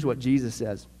 21. Here's what Jesus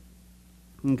says.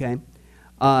 Okay.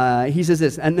 He says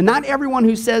this, and not everyone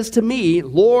who says to me,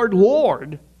 Lord,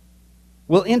 Lord,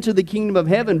 will enter the kingdom of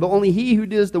heaven, but only he who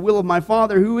does the will of my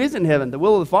Father who is in heaven. The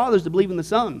will of the Father is to believe in the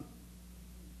Son.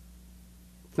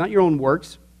 It's not your own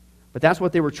works, but that's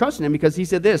what they were trusting in, because he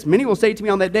said this, many will say to me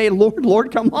on that day, Lord,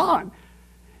 Lord, come on.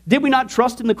 Did we not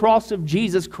trust in the cross of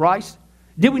Jesus Christ?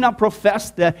 Did we not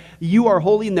profess that you are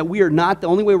holy and that we are not? The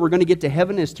only way we're going to get to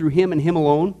heaven is through him and him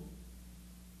alone?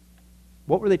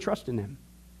 What were they trusting in?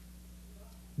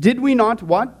 Did we not,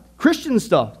 what? Christian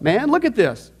stuff, man, look at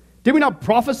this. Did we not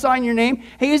prophesy in your name?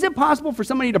 Hey, is it possible for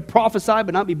somebody to prophesy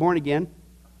but not be born again?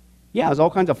 Yeah, there's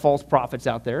all kinds of false prophets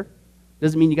out there.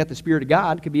 Doesn't mean you got the Spirit of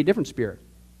God. It could be a different spirit.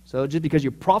 So just because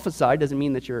you prophesy doesn't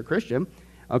mean that you're a Christian.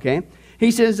 Okay?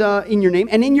 He says, in your name.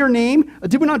 And in your name,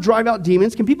 did we not drive out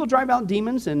demons? Can people drive out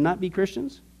demons and not be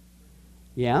Christians?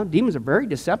 Yeah, demons are very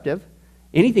deceptive.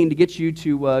 Anything to get you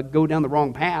to go down the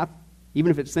wrong path,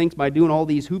 even if it thinks by doing all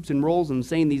these hoops and rolls and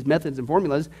saying these methods and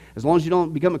formulas, as long as you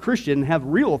don't become a Christian and have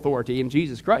real authority in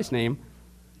Jesus Christ's name,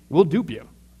 we'll dupe you.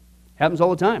 Happens all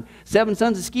the time. 7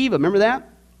 sons of Sceva, remember that?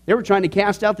 They were trying to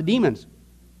cast out the demons.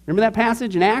 Remember that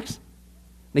passage in Acts?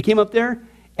 They came up there.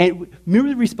 And remember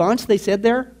the response they said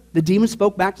there? The demons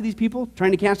spoke back to these people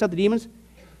trying to cast out the demons.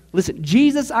 Listen,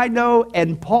 Jesus I know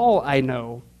and Paul I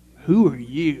know. Who are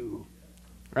you?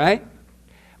 Right?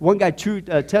 One guy, true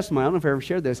testimony, I don't know if I ever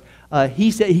shared this. He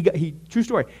said, true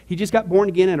story, he just got born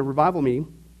again at a revival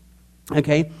meeting.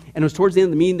 Okay? And it was towards the end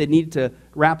of the meeting, they needed to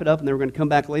wrap it up and they were going to come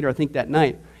back later, I think that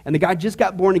night. And the guy just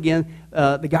got born again.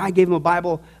 The guy gave him a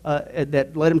Bible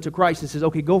that led him to Christ and says,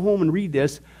 okay, go home and read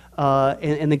this.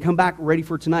 And then come back ready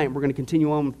for tonight. We're going to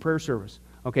continue on with prayer service.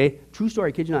 Okay? True story,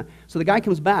 I kid you not. So the guy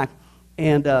comes back,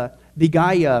 and he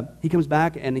comes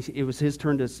back, and it was his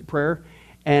turn to prayer,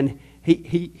 and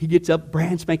he gets up,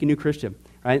 brand spanking new Christian,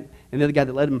 right? And the other guy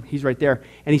that led him, he's right there,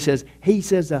 and he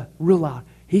says real loud,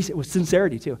 he said with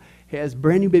sincerity too, he has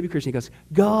brand new baby Christian, he goes,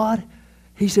 God,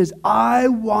 he says, I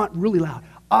want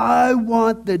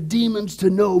the demons to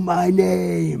know my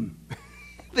name.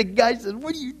 The guy says,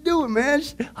 what are you doing, man?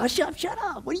 Hush up, shut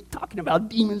up. What are you talking about?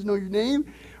 Demons know your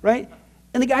name, right?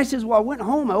 And the guy says, well, I went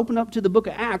home, I opened up to the book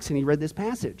of Acts, and he read this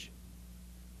passage.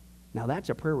 Now that's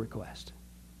a prayer request.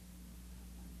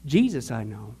 Jesus I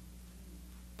know.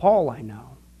 Paul I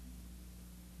know.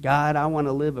 God, I want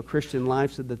to live a Christian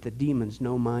life so that the demons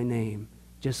know my name,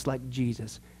 just like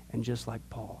Jesus and just like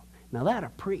Paul. Now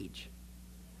that'll preach,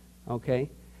 okay?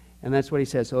 And that's what he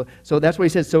says. So that's what he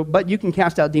says. So, but you can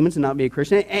cast out demons and not be a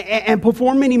Christian and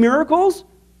perform many miracles.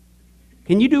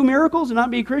 Can you do miracles and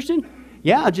not be a Christian?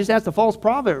 Yeah, just ask the false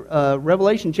prophet,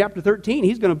 Revelation chapter 13.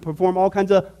 He's going to perform all kinds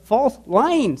of false,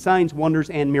 lying signs, wonders,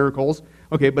 and miracles.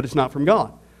 Okay, but it's not from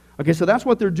God. Okay, so that's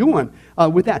what they're doing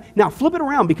with that. Now, flip it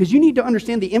around, because you need to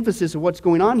understand the emphasis of what's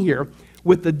going on here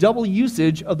with the double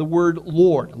usage of the word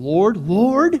Lord. Lord,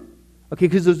 Lord. Okay,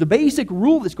 because there's a basic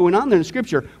rule that's going on there in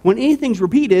Scripture. When anything's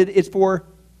repeated, it's for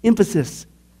emphasis.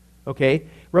 Okay?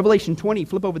 Revelation 20,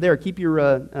 flip over there. Keep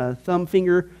your thumb,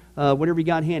 finger, whatever you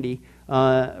got handy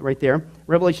right there.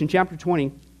 Revelation chapter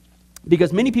 20.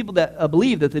 Because many people that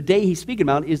believe that the day he's speaking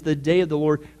about is the day of the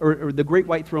Lord, or the great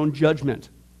white throne judgment.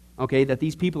 Okay? That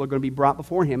these people are going to be brought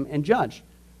before him and judged.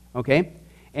 Okay?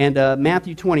 And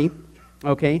Matthew 20,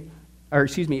 okay? Or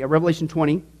excuse me, Revelation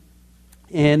 20.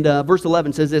 And verse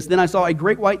 11 says this, Then I saw a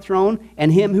great white throne,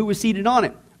 and him who was seated on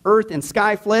it. Earth and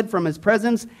sky fled from his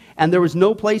presence, and there was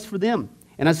no place for them.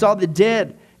 And I saw the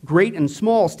dead, great and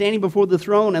small, standing before the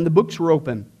throne, and the books were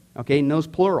open. Okay, notice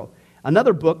plural.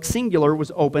 Another book, singular,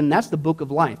 was open. That's the book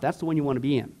of life. That's the one you want to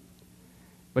be in.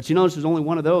 But you notice there's only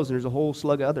one of those, and there's a whole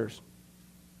slug of others.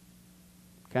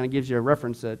 Kind of gives you a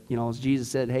reference that, as Jesus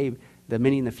said, hey, the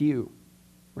many and the few,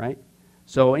 right?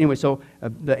 So anyway,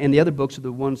 and the other books are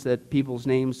the ones that people's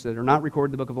names that are not recorded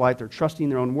in the book of life, they're trusting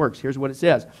their own works. Here's what it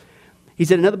says. He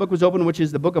said, another book was opened, which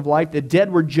is the book of life. The dead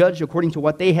were judged according to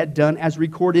what they had done as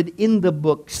recorded in the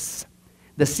books.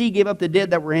 The sea gave up the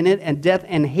dead that were in it, and death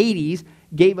and Hades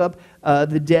gave up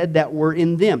the dead that were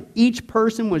in them. Each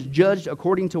person was judged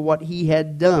according to what he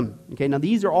had done. Okay, now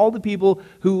these are all the people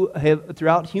who have,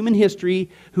 throughout human history,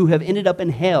 who have ended up in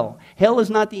hell. Hell is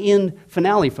not the end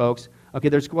finale, folks. Okay,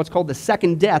 there's what's called the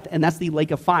second death, and that's the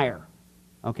lake of fire.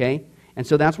 Okay, and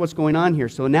so that's what's going on here.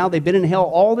 So now they've been in hell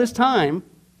all this time,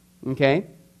 okay,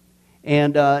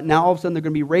 and now all of a sudden they're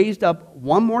going to be raised up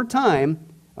one more time,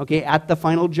 okay, at the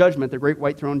final judgment, the great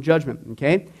white throne judgment,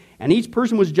 okay? And each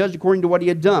person was judged according to what he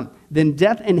had done. Then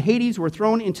death and Hades were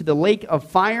thrown into the lake of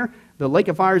fire. The lake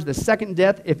of fire is the second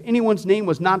death. If anyone's name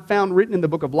was not found written in the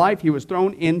book of life, he was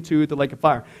thrown into the lake of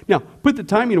fire. Now, put the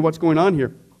timing of what's going on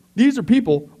here. These are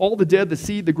people, all the dead, the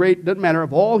seed, the great, doesn't matter,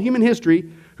 of all human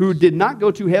history, who did not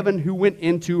go to heaven, who went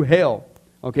into hell.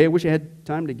 Okay, I wish I had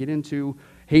time to get into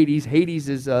Hades. Hades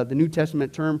is the New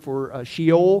Testament term for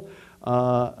Sheol.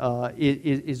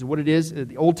 Is what it is.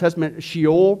 The Old Testament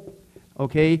Sheol,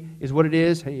 okay, is what it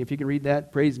is. Hey, if you can read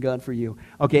that, praise God for you.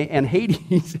 Okay, and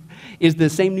Hades is the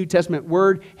same New Testament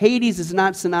word. Hades is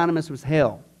not synonymous with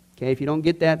hell. Okay, if you don't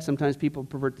get that, sometimes people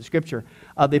pervert the Scripture.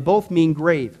 They both mean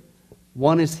grave.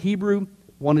 One is Hebrew,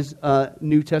 one is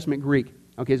New Testament Greek.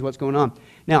 Okay, is what's going on.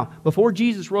 Now, before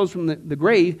Jesus rose from the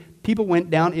grave, people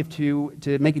went down,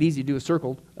 to make it easy to do a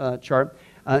circle chart,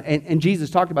 and Jesus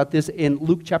talked about this in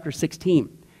Luke chapter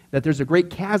 16, that there's a great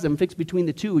chasm fixed between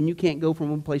the two, and you can't go from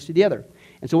one place to the other.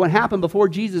 And so what happened before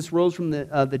Jesus rose from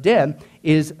the dead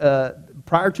is,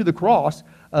 prior to the cross,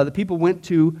 the people went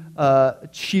to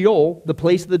Sheol, the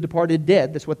place of the departed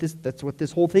dead. That's what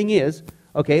this whole thing is.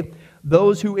 Okay,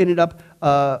 those who ended up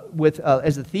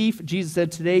as a thief, Jesus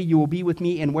said, today you will be with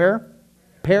me in where?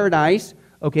 Paradise.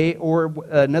 Okay, or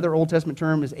another Old Testament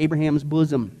term is Abraham's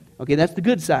bosom. Okay, that's the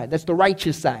good side. That's the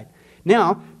righteous side.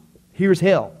 Now, here's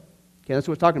hell. Okay, that's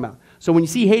what we're talking about. So when you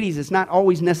see Hades, it's not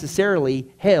always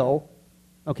necessarily hell.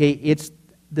 Okay, it's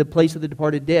the place of the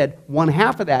departed dead. One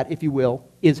half of that, if you will,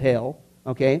 is hell.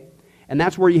 Okay, and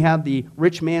that's where you have the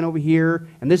rich man over here,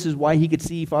 and this is why he could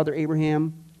see Father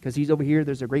Abraham, because he's over here.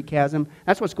 There's a great chasm.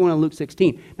 That's what's going on in Luke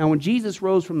 16. Now, when Jesus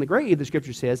rose from the grave, the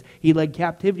Scripture says, he led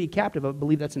captivity captive. I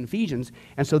believe that's in Ephesians.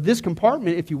 And so this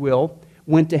compartment, if you will,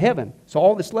 went to heaven. So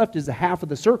all that's left is the half of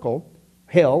the circle,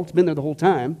 hell. It's been there the whole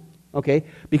time, okay,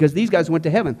 because these guys went to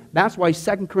heaven. That's why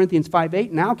 2 Corinthians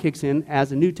 5:8 now kicks in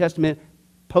as a New Testament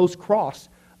post-cross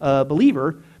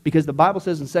believer, because the Bible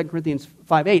says in 2 Corinthians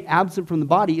 5:8, absent from the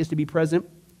body is to be present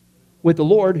with the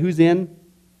Lord who's in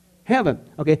heaven.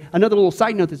 Okay, another little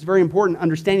side note that's very important,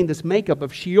 understanding this makeup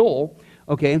of Sheol,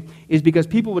 okay, is because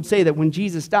people would say that when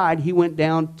Jesus died, he went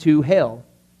down to hell.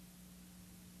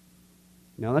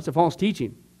 Now, that's a false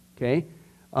teaching, okay?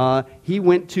 He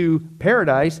went to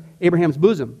paradise, Abraham's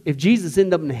bosom. If Jesus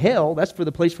ended up in hell, that's for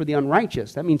the place for the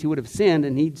unrighteous. That means he would have sinned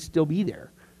and he'd still be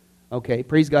there. Okay,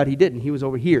 praise God he didn't. He was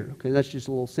over here. Okay, that's just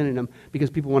a little synonym because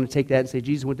people want to take that and say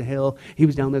Jesus went to hell. He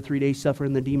was down there 3 days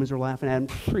suffering. The demons are laughing at him.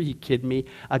 Are you kidding me?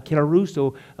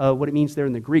 Keraruso, what it means there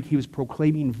in the Greek, he was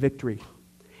proclaiming victory.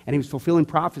 And he was fulfilling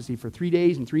prophecy for 3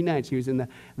 days and 3 nights. He was in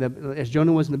as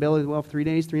Jonah was in the belly of the whale for 3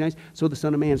 days, 3 nights, so the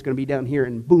Son of Man is going to be down here.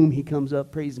 And boom, he comes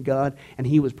up, praise God, and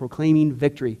he was proclaiming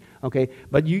victory. Okay,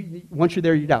 but once you're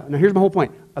there, you're out. Now here's my whole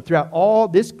point. Throughout all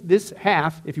this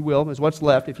half, if you will, is what's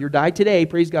left. If you die today,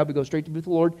 praise God, we go straight to be with the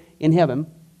Lord in heaven.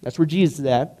 That's where Jesus is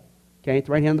at. Okay, at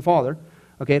the right hand of the Father.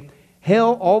 Okay,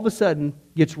 hell all of a sudden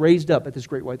gets raised up at this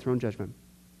great white throne judgment.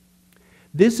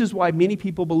 This is why many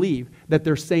people believe that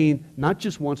they're saying not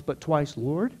just once but twice,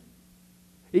 Lord.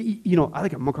 You know, I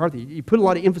like McCarthy. You put a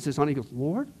lot of emphasis on it. He goes,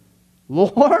 Lord?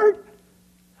 Lord?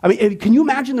 I mean, can you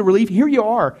imagine the relief? Here you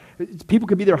are. People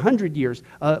could be there 100 years.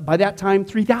 By that time,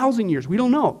 3,000 years. We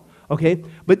don't know. Okay?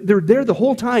 But they're there the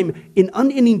whole time in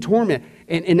unending torment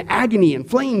and in agony and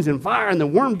flames and fire, and the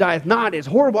worm dieth not. It's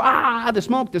horrible. The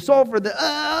smoke, the sulfur, and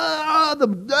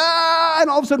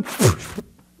all of a sudden,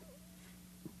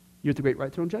 you're at the great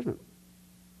white throne judgment.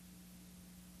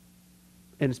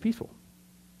 And it's peaceful.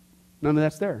 None of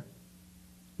that's there.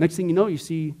 Next thing you know, you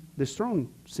see this throne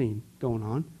scene going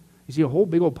on. You see a whole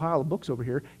big old pile of books over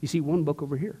here. You see one book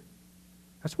over here.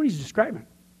 That's what he's describing.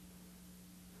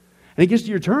 And it gets to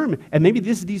your term, and maybe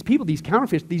these people, these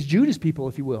counterfeits, these Judas people,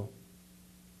 if you will.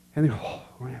 And they go,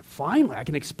 oh, man, finally, I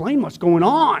can explain what's going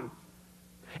on.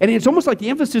 And it's almost like the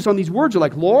emphasis on these words are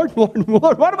like, Lord, Lord,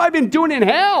 Lord, what have I been doing in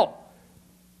hell?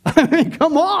 I mean,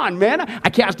 come on, man. I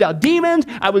cast out demons.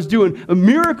 I was doing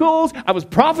miracles. I was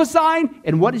prophesying.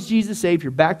 And what does Jesus say? If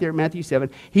you're back there at Matthew 7,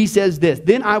 he says this,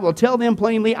 then I will tell them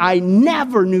plainly, I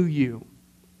never knew you.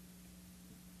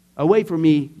 Away from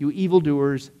me, you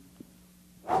evildoers.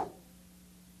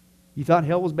 You thought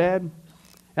hell was bad?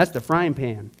 That's the frying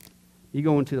pan. You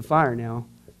go into the fire now,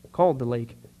 called the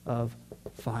lake of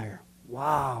fire.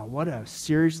 Wow, what a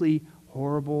seriously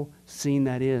horrible scene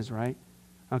that is, right?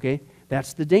 Okay,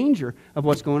 that's the danger of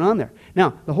what's going on there.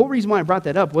 Now, the whole reason why I brought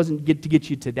that up wasn't to get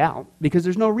you to doubt, because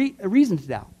there's no reason to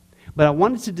doubt. But I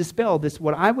wanted to dispel this,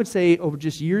 what I would say over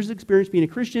just years of experience being a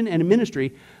Christian and in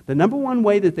ministry, the number one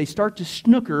way that they start to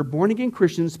snooker born-again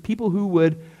Christians, people who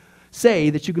would say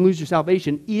that you can lose your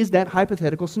salvation, is that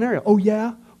hypothetical scenario. Oh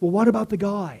yeah? Well, what about the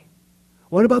guy?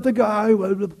 What about the guy?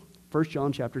 1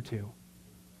 John chapter 2,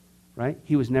 right?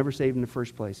 He was never saved in the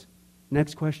first place.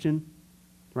 Next question,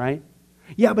 right?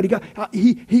 Yeah, but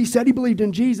he said he believed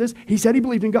in Jesus. He said he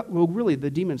believed in God. Well, really,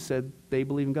 the demons said they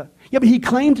believe in God. Yeah, but he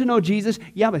claimed to know Jesus.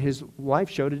 Yeah, but his life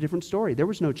showed a different story. There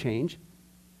was no change.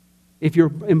 If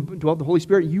you're indwelt with the Holy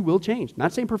Spirit, you will change.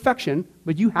 Not saying perfection,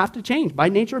 but you have to change by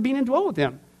nature of being indwelt with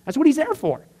Him. That's what He's there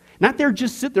for. Not there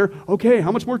just sit there, okay,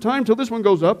 how much more time till this one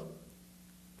goes up?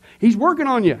 He's working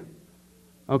on you,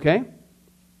 okay?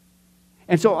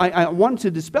 And so I wanted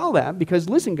to dispel that because,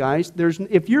 listen, guys,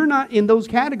 if you're not in those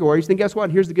categories, then guess what?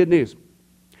 Here's the good news.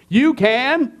 You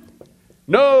can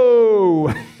know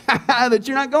that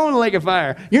you're not going to the lake of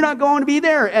fire. You're not going to be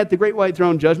there at the great white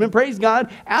throne judgment. Praise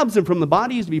God. Absent from the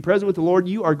body is to be present with the Lord.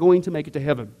 You are going to make it to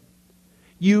heaven.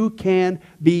 You can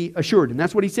be assured. And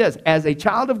that's what he says. As a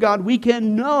child of God, we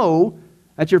can know.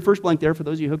 That's your first blank there for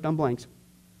those of you hooked on blanks.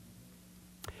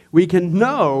 We can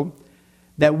know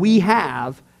that we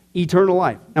have eternal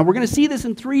life. Now, we're going to see this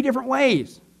in 3 different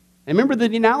ways. And remember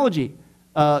the analogy.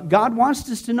 God wants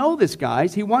us to know this,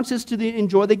 guys. He wants us to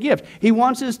enjoy the gift. He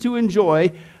wants us to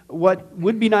enjoy what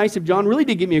would be nice if John really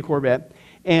did give me a Corvette.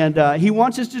 And he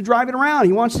wants us to drive it around.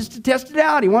 He wants us to test it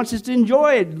out. He wants us to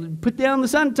enjoy it, put down the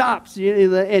sun tops,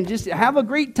 and just have a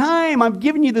great time. I'm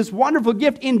giving you this wonderful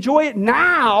gift. Enjoy it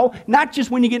now, not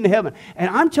just when you get into heaven. And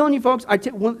I'm telling you, folks,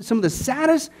 some of the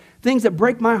saddest things that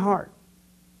break my heart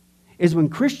is when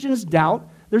Christians doubt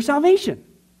their salvation.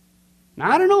 Now,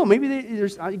 I don't know. Maybe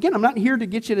again, I'm not here to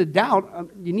get you to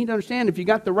doubt. You need to understand if you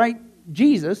got the right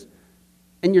Jesus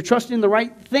and you're trusting the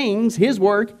right things, His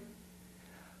Word,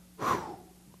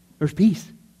 there's peace.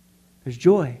 There's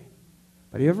joy.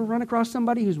 But have you ever run across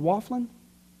somebody who's waffling?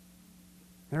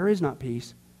 There is not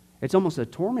peace. It's almost a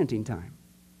tormenting time.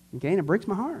 Okay, and it breaks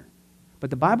my heart.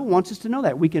 But the Bible wants us to know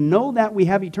that. We can know that we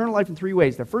have eternal life in 3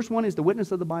 ways. The first one is the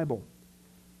witness of the Bible.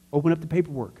 Open up the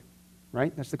paperwork,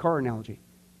 right? That's the car analogy.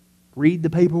 Read the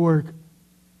paperwork,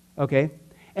 okay?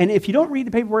 And if you don't read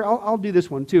the paperwork, I'll do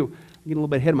this one too. I'm getting a little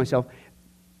bit ahead of myself.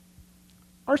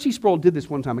 R.C. Sproul did this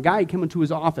one time. A guy came into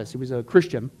his office. He was a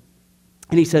Christian,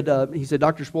 and he said,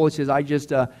 Dr. Sproul, he says, I just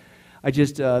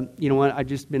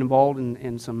been involved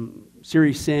in some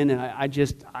serious sin, and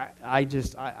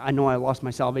I know I lost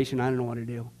my salvation. I don't know what to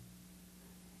do.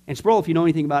 And Sproul, if you know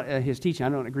anything about his teaching, I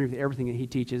don't agree with everything that he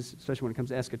teaches, especially when it comes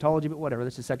to eschatology, but whatever,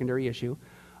 that's a secondary issue.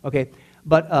 Okay,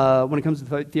 but when it comes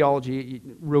to theology,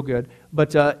 real good.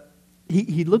 But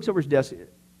he looks over his desk,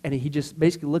 and he just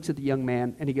basically looks at the young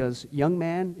man, and he goes, young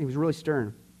man, he was really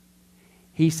stern.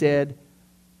 He said,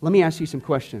 let me ask you some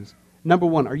questions. Number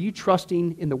 1, are you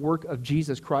trusting in the work of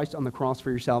Jesus Christ on the cross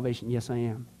for your salvation? Yes, I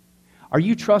am. Are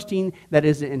you trusting that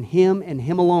is in Him and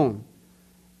Him alone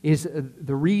is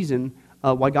the reason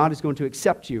why God is going to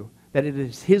accept you, that it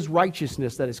is His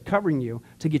righteousness that is covering you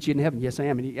to get you into heaven? Yes, I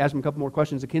am. And he asked him a couple more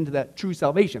questions akin to that true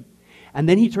salvation. And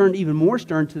then he turned even more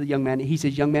stern to the young man. He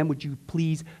says, young man, would you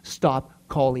please stop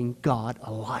calling God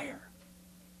a liar?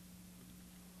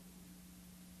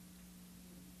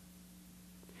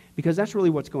 Because that's really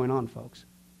what's going on, folks.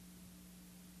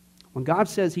 When God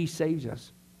says He saves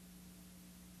us,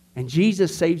 and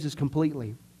Jesus saves us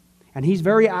completely, and He's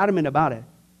very adamant about it,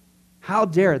 how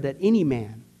dare that any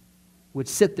man would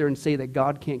sit there and say that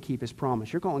God can't keep His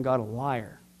promise? You're calling God a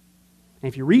liar. And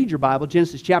if you read your Bible,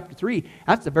 Genesis chapter 3,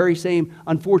 that's the very same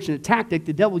unfortunate tactic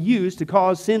the devil used to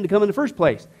cause sin to come in the first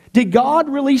place. Did God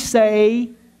really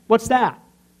say, what's that?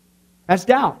 That's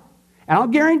doubt. And I'll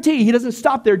guarantee He doesn't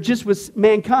stop there just with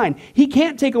mankind. He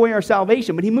can't take away our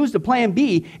salvation, but He moves to plan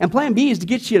B, and plan B is to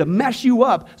get you to mess you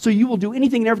up so you will do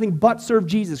anything and everything but serve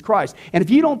Jesus Christ. And if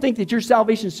you don't think that your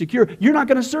salvation is secure, you're not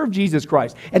going to serve Jesus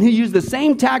Christ. And He'll use the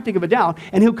same tactic of a doubt,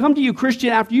 and He'll come to you,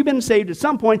 Christian, after you've been saved at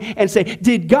some point and say,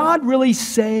 did God really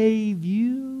save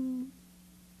you?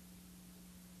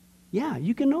 Yeah,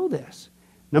 you can know this.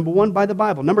 Number one, by the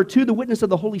Bible. Number two, the witness of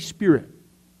the Holy Spirit.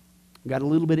 Got a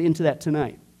little bit into that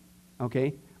tonight.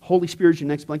 Okay? Holy Spirit is your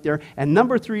next blank there. And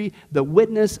number three, the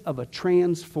witness of a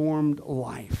transformed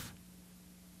life.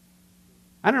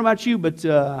 I don't know about you, but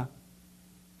if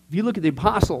you look at the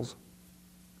apostles,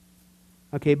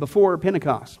 okay, before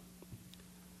Pentecost,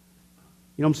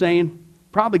 you know what I'm saying?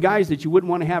 Probably guys that you wouldn't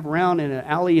want to have around in an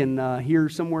alley and here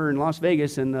somewhere in Las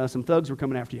Vegas, and some thugs were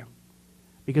coming after you.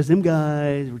 Because them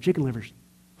guys were chicken livers.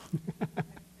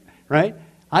 Right?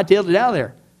 I tailed it out of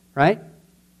there. Right?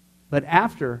 But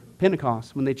after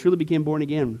Pentecost, when they truly became born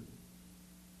again,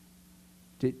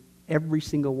 every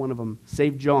single one of them,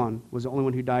 save John, was the only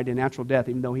one who died a natural death,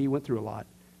 even though he went through a lot.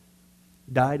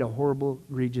 Died a horrible,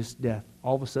 egregious death.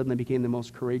 All of a sudden, they became the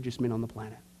most courageous men on the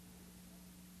planet.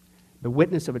 The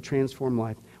witness of a transformed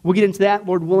life. We'll get into that,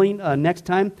 Lord willing, next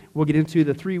time. We'll get into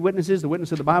the three witnesses, the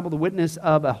witness of the Bible, the witness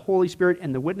of a Holy Spirit,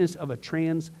 and the witness of a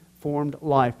transformed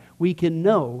life. We can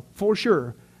know for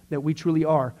sure that we truly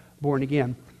are born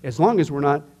again, as long as we're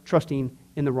not trusting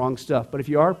in the wrong stuff. But if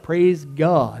you are, praise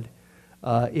God,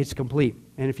 it's complete.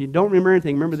 And if you don't remember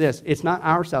anything, remember this. It's not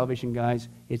our salvation, guys.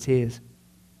 It's His.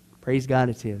 Praise God,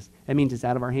 it's His. That means it's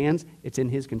out of our hands. It's in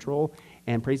His control.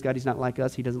 And praise God, He's not like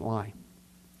us. He doesn't lie.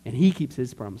 And He keeps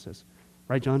His promises.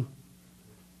 Right, John?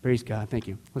 Praise God. Thank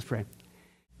you. Let's pray.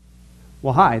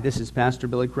 Well, hi. This is Pastor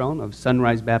Billy Crone of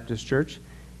Sunrise Baptist Church.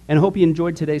 And I hope you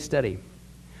enjoyed today's study.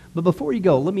 But before you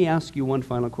go, let me ask you one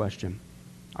final question.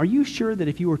 Are you sure that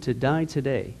if you were to die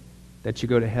today, that you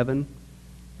go to heaven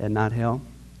and not hell?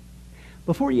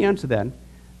 Before you answer that,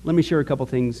 let me share a couple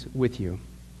things with you.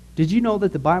 Did you know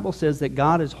that the Bible says that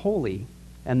God is holy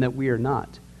and that we are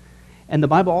not? And the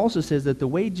Bible also says that the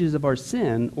wages of our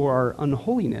sin or our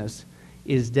unholiness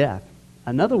is death.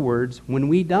 In other words, when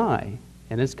we die,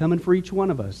 and it's coming for each one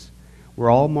of us, we're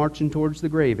all marching towards the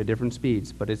grave at different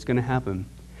speeds, but it's going to happen.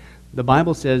 The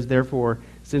Bible says, therefore,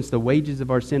 since the wages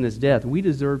of our sin is death, we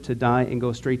deserve to die and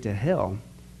go straight to hell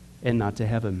and not to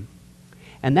heaven.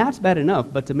 And that's bad enough,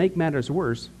 but to make matters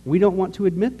worse, we don't want to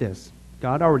admit this.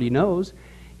 God already knows.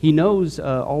 He knows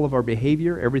all of our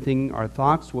behavior, everything, our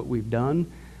thoughts, what we've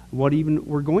done, what even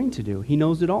we're going to do. He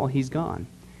knows it all. He's gone.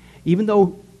 Even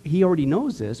though He already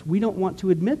knows this, we don't want to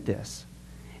admit this.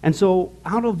 And so,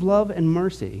 out of love and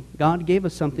mercy, God gave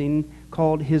us something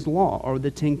called His law, or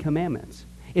the Ten Commandments.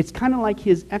 It's kind of like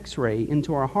His x-ray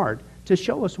into our heart to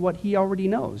show us what He already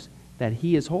knows, that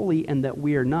He is holy and that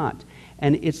we are not.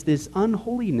 And it's this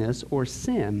unholiness or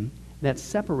sin that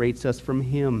separates us from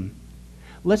Him.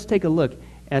 Let's take a look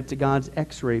at God's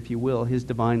x-ray, if you will, His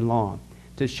divine law,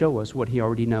 to show us what He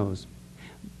already knows.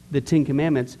 The Ten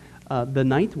Commandments, the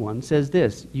ninth one says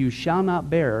this: you shall not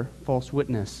bear false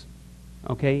witness.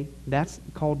 Okay? That's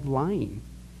called lying.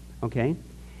 Okay?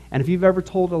 And if you've ever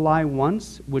told a lie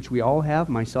once, which we all have,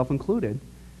 myself included,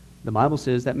 the Bible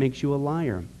says that makes you a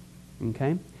liar.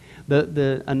 Okay?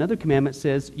 Another commandment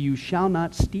says, you shall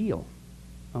not steal.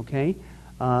 Okay?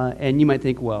 And you might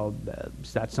think, well,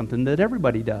 that's something that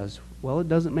everybody does. Well, it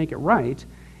doesn't make it right,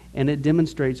 and it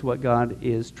demonstrates what God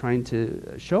is trying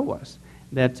to show us,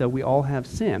 that we all have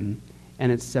sin,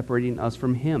 and it's separating us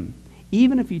from Him.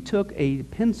 Even if you took a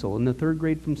pencil in the third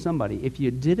grade from somebody, if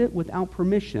you did it without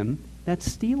permission,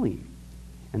 that's stealing.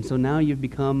 And so now you've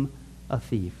become a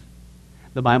thief.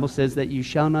 The Bible says that you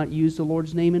shall not use the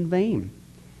Lord's name in vain.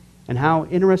 And how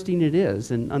interesting it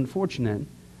is and unfortunate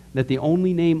that the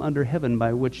only name under heaven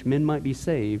by which men might be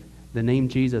saved, the name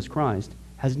Jesus Christ,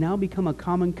 has now become a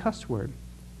common cuss word.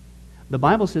 The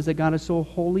Bible says that God is so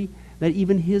holy that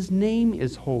even His name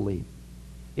is holy.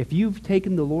 If you've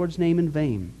taken the Lord's name in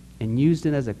vain and used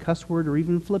it as a cuss word or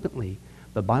even flippantly,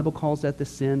 the Bible calls that the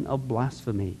sin of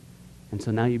blasphemy. And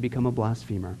so now you become a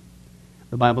blasphemer.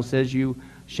 The Bible says you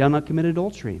shall not commit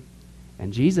adultery.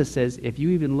 And Jesus says if you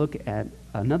even look at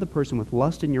another person with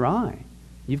lust in your eye,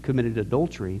 you've committed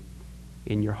adultery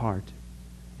in your heart.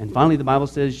 And finally, the Bible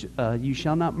says you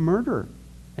shall not murder.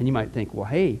 And you might think, well,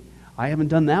 hey, I haven't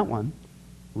done that one.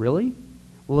 Really?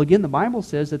 Well, again, the Bible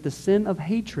says that the sin of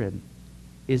hatred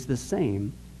is the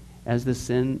same as the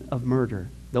sin of murder.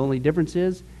 The only difference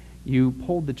is you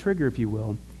pulled the trigger, if you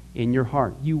will, in your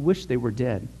heart. You wish they were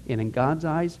dead. And in God's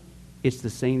eyes, it's the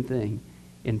same thing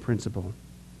in principle.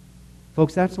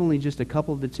 Folks, that's only just a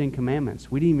couple of the Ten Commandments.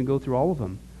 We didn't even go through all of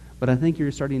them. But I think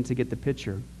you're starting to get the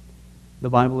picture. The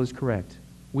Bible is correct.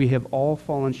 We have all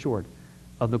fallen short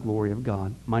of the glory of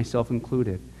God, myself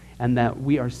included, and that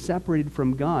we are separated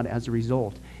from God as a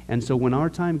result. And so when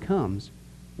our time comes,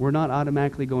 we're not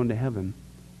automatically going to heaven.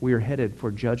 We are headed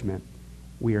for judgment.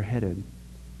 We are headed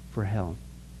for hell.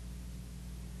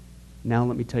 Now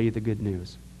let me tell you the good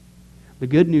news. The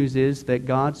good news is that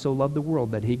God so loved the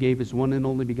world that he gave his one and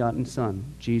only begotten Son,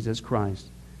 Jesus Christ,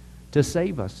 to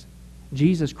save us.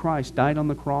 Jesus Christ died on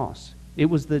the cross. It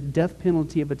was the death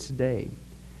penalty of its day.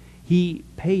 He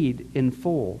paid in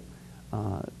full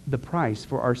the price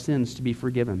for our sins to be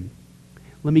forgiven.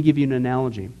 Let me give you an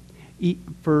analogy.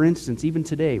 For instance, even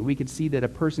today, we could see that a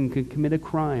person could commit a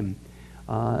crime.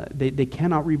 They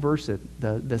cannot reverse it.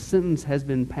 The sentence has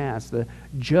been passed. The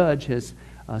judge has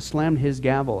slammed his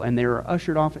gavel, and they are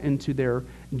ushered off into their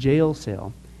jail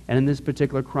cell. And in this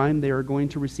particular crime, they are going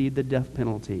to receive the death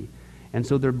penalty. And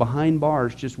so they're behind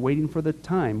bars just waiting for the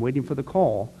time, waiting for the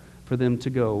call for them to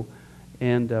go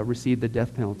and receive the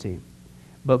death penalty.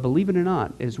 But believe it or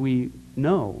not, as we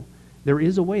know, there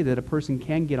is a way that a person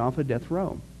can get off a death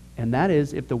row. And that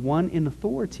is if the one in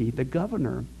authority, the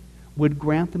governor, would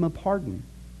grant them a pardon.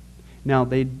 Now,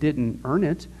 they didn't earn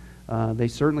it. They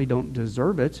certainly don't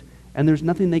deserve it. And there's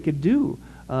nothing they could do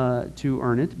to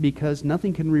earn it because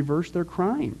nothing can reverse their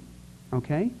crime.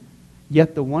 Okay?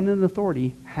 Yet the one in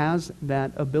authority has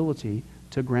that ability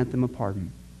to grant them a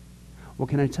pardon. Well,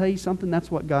 can I tell you something?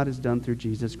 That's what God has done through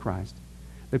Jesus Christ.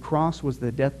 The cross was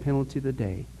the death penalty of the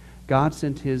day. God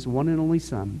sent his one and only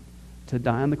Son to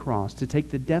die on the cross, to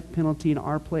take the death penalty in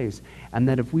our place, and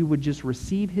that if we would just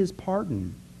receive his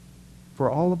pardon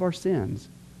for all of our sins,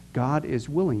 God is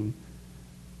willing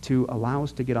to allow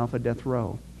us to get off a death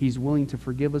row. He's willing to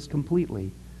forgive us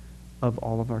completely of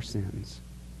all of our sins.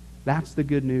 That's the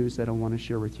good news that I want to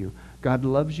share with you. God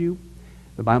loves you.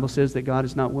 The Bible says that God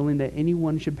is not willing that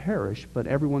anyone should perish, but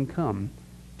everyone come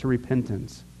to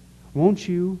repentance. Won't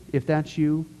you, if that's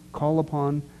you, call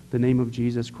upon the name of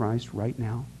Jesus Christ right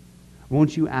now?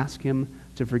 Won't you ask him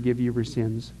to forgive you your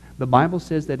sins? The Bible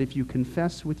says that if you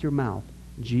confess with your mouth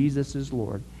Jesus is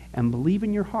Lord and believe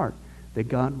in your heart that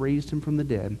God raised him from the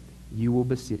dead, you will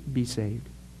be saved.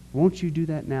 Won't you do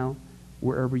that now,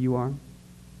 wherever you are?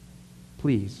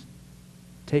 Please,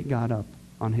 take God up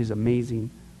on his amazing,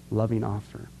 loving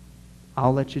offer.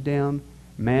 I'll let you down.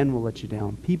 Man will let you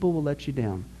down. People will let you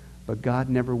down. But God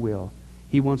never will.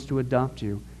 He wants to adopt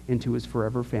you into his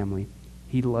forever family.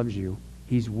 He loves you.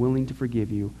 He's willing to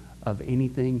forgive you of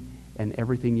anything and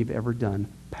everything you've ever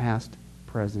done, past,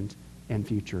 present, and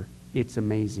future. It's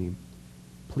amazing.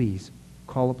 Please,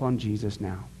 call upon Jesus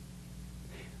now.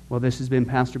 Well, this has been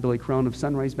Pastor Billy Crone of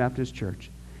Sunrise Baptist Church.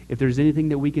 If there's anything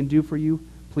that we can do for you,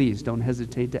 please don't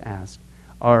hesitate to ask.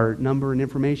 Our number and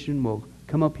information will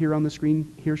come up here on the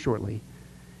screen here shortly.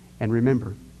 And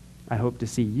remember, I hope to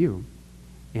see you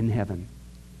in heaven.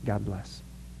 God bless.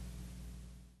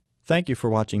 Thank you for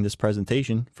watching this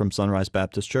presentation from Sunrise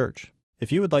Baptist Church.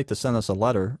 If you would like to send us a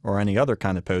letter or any other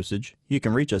kind of postage, you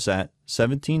can reach us at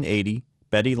 1780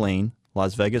 Betty Lane,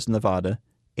 Las Vegas, Nevada,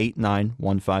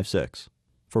 89156.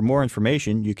 For more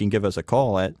information, you can give us a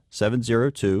call at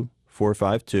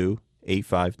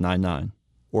 702-452-8599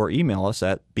 or email us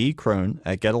at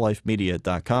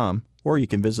bcrone@getalifemedia.com, or you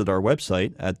can visit our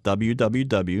website at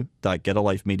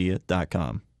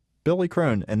www.getalifemedia.com. Billy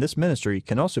Crone and this ministry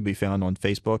can also be found on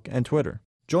Facebook and Twitter.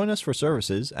 Join us for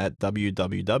services at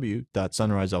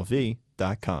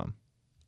www.sunriselv.com.